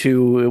 Season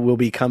 2 will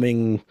be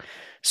coming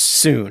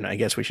soon, I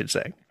guess we should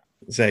say.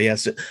 So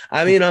yes,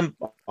 I mean I'm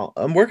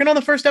working on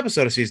the first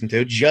episode of season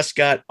 2. Just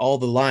got all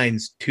the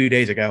lines 2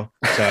 days ago.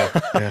 So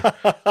yeah.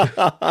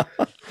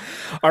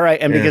 All right,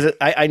 and because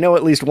I know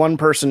at least one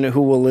person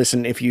who will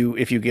listen if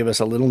you give us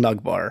a little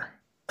nug bar.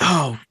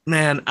 Oh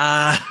man,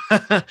 I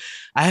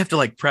have to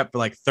like prep for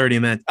like 30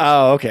 minutes.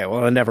 Oh, okay.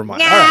 Well, never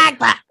mind. All right.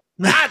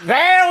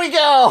 There we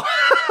go.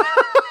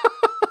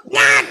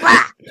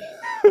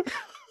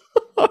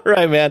 All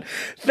right, man.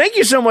 Thank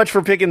you so much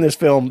for picking this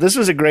film. This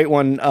was a great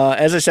one.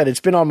 As I said,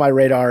 it's been on my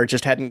radar.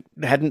 Just hadn't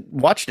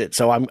watched it,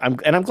 so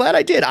I'm glad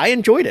I did. I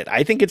enjoyed it.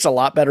 I think it's a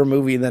lot better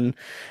movie than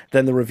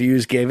the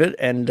reviews gave it,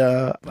 and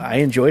I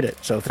enjoyed it.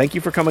 So thank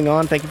you for coming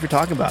on. Thank you for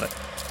talking about it.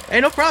 Hey,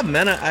 no problem,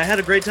 man. I had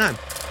a great time.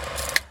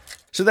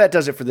 So that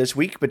does it for this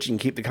week, but you can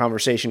keep the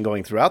conversation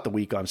going throughout the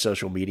week on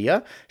social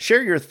media.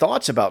 Share your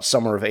thoughts about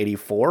Summer of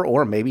 '84,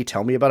 or maybe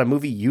tell me about a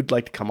movie you'd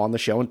like to come on the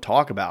show and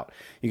talk about.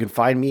 You can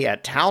find me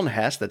at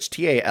Talnhess, that's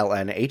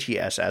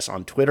TALNHESS,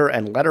 on Twitter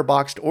and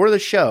Letterboxd, or the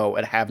show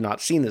at Have Not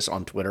Seen This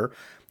on Twitter.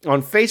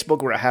 On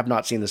Facebook, we're at Have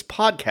Not Seen This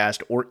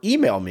Podcast, or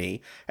email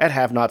me at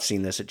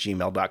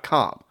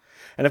havenotseentthis@gmail.com.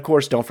 And of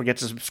course, don't forget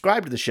to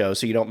subscribe to the show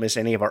so you don't miss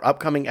any of our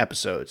upcoming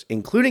episodes,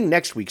 including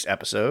next week's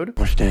episode.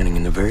 We're standing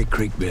in the very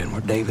creek bed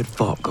where David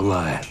fought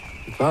Goliath.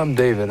 If I'm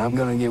David, I'm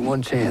going to get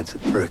one chance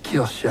for a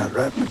kill shot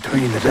right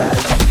between the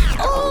eyes.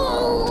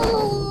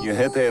 You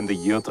hätte inte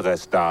gjort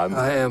restan.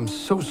 I am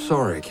so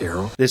sorry,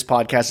 Carol. This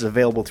podcast is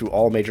available through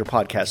all major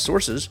podcast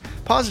sources.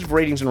 Positive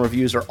ratings and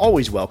reviews are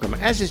always welcome,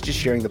 as is just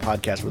sharing the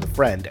podcast with a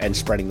friend and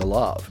spreading the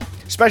love.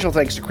 Special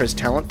thanks to Chris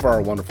Talent for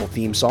our wonderful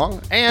theme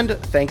song, and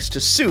thanks to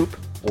Soup,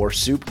 or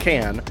Soup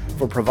Can,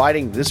 for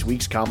providing this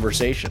week's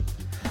conversation.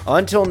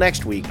 Until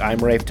next week, I'm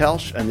Rafe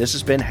Telsch, and this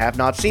has been Have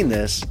Not Seen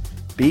This.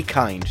 Be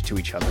kind to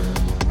each other.